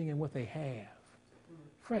teaching and what they have.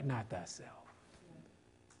 Fret not thyself.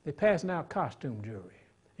 They're passing out costume jewelry,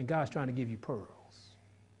 and God's trying to give you pearls.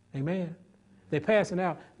 Amen? They're passing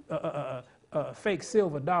out fake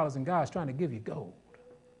silver dollars, and God's trying to give you gold.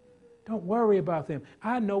 Don't worry about them.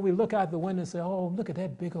 I know we look out the window and say, oh, look at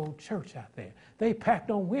that big old church out there. They packed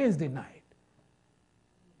on Wednesday night.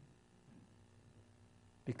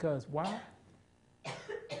 Because why?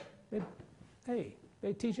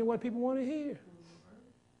 They're teaching what people want to hear.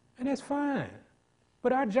 And that's fine.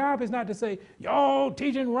 But our job is not to say, y'all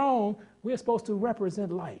teaching wrong. We're supposed to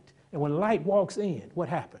represent light. And when light walks in, what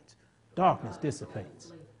happens? Darkness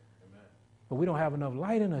dissipates. But we don't have enough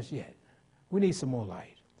light in us yet. We need some more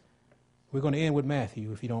light. We're going to end with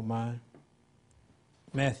Matthew, if you don't mind.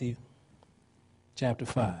 Matthew chapter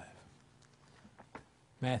 5.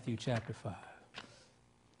 Matthew chapter 5.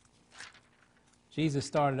 Jesus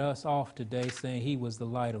started us off today saying he was the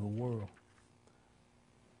light of the world.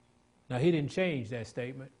 Now, he didn't change that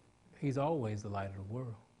statement. He's always the light of the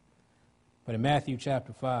world. But in Matthew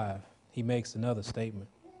chapter 5, he makes another statement.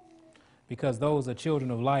 Because those are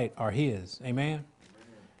children of light are his. Amen? Amen.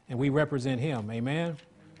 And we represent him. Amen? Amen.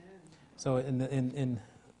 So in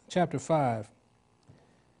chapter 5,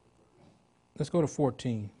 let's go to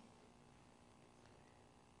 14.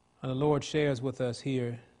 And the Lord shares with us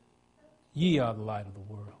here, ye are the light of the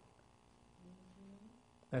world.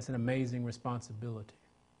 That's an amazing responsibility.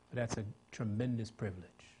 But that's a tremendous privilege.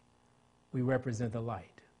 We represent the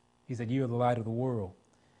light. He said, you are the light of the world.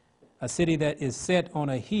 A city that is set on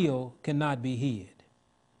a hill cannot be hid.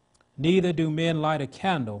 Neither do men light a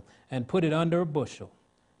candle and put it under a bushel,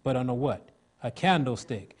 but on a what? A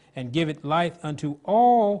candlestick, and give it light unto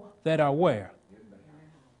all that are where?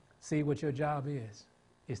 See what your job is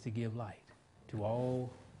to give light to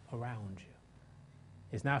all around you.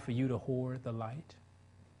 It's not for you to hoard the light.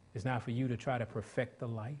 It's not for you to try to perfect the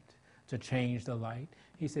light, to change the light.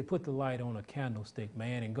 He said, put the light on a candlestick,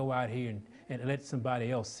 man, and go out here and let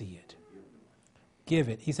somebody else see it. Give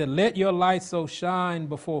it. He said, let your light so shine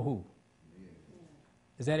before who?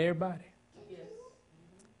 Is that everybody? Yes.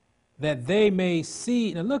 That they may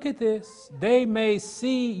see, now look at this, they may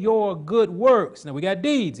see your good works. Now we got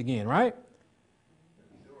deeds again, right?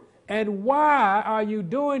 And why are you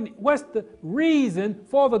doing, what's the reason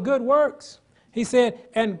for the good works? He said,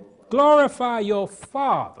 and glorify your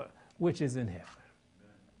Father, which is in heaven.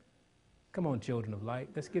 Come on, children of light.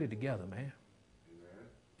 Let's get it together, man.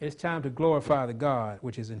 It's time to glorify the God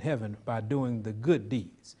which is in heaven by doing the good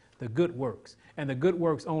deeds, the good works. And the good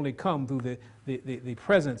works only come through the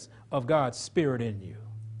presence of God's Spirit in you.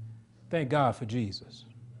 Thank God for Jesus.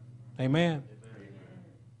 Amen.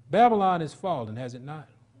 Babylon is fallen, has it not?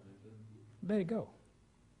 Let it go.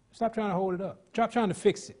 Stop trying to hold it up. Stop trying to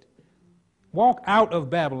fix it. Walk out of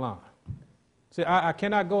Babylon. Say, I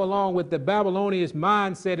cannot go along with the Babylonian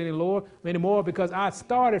mindset anymore because I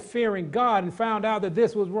started fearing God and found out that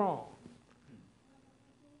this was wrong.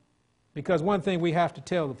 Because one thing we have to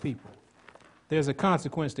tell the people, there's a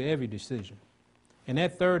consequence to every decision. And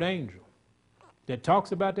that third angel that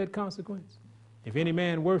talks about that consequence, if any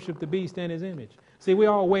man worship the beast and his image. See, we're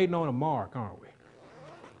all waiting on a mark, aren't we?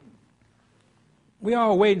 We're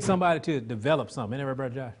all waiting somebody to develop something. Isn't that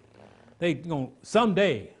right, Brother Josh?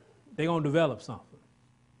 Someday, they're going to develop something.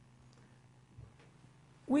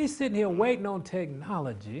 We're sitting here waiting on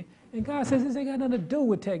technology, And God says this ain't got nothing to do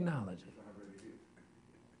with technology.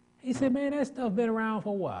 He said, man, that stuff been around for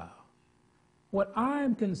a while. What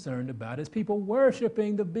I'm concerned about is people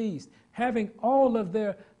worshiping the beast, having all of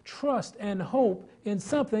their trust and hope in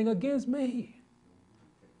something against me.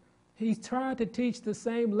 He tried to teach the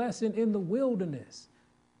same lesson in the wilderness.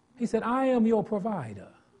 He said, I am your provider.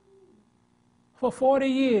 For 40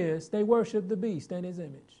 years, they worshiped the beast and his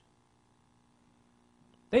image.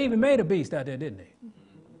 They even made a beast out there, didn't they?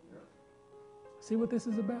 See what this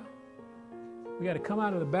is about? We got to come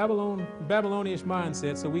out of the Babylonish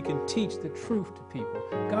mindset so we can teach the truth to people,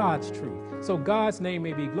 God's truth, so God's name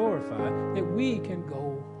may be glorified, that we can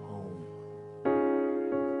go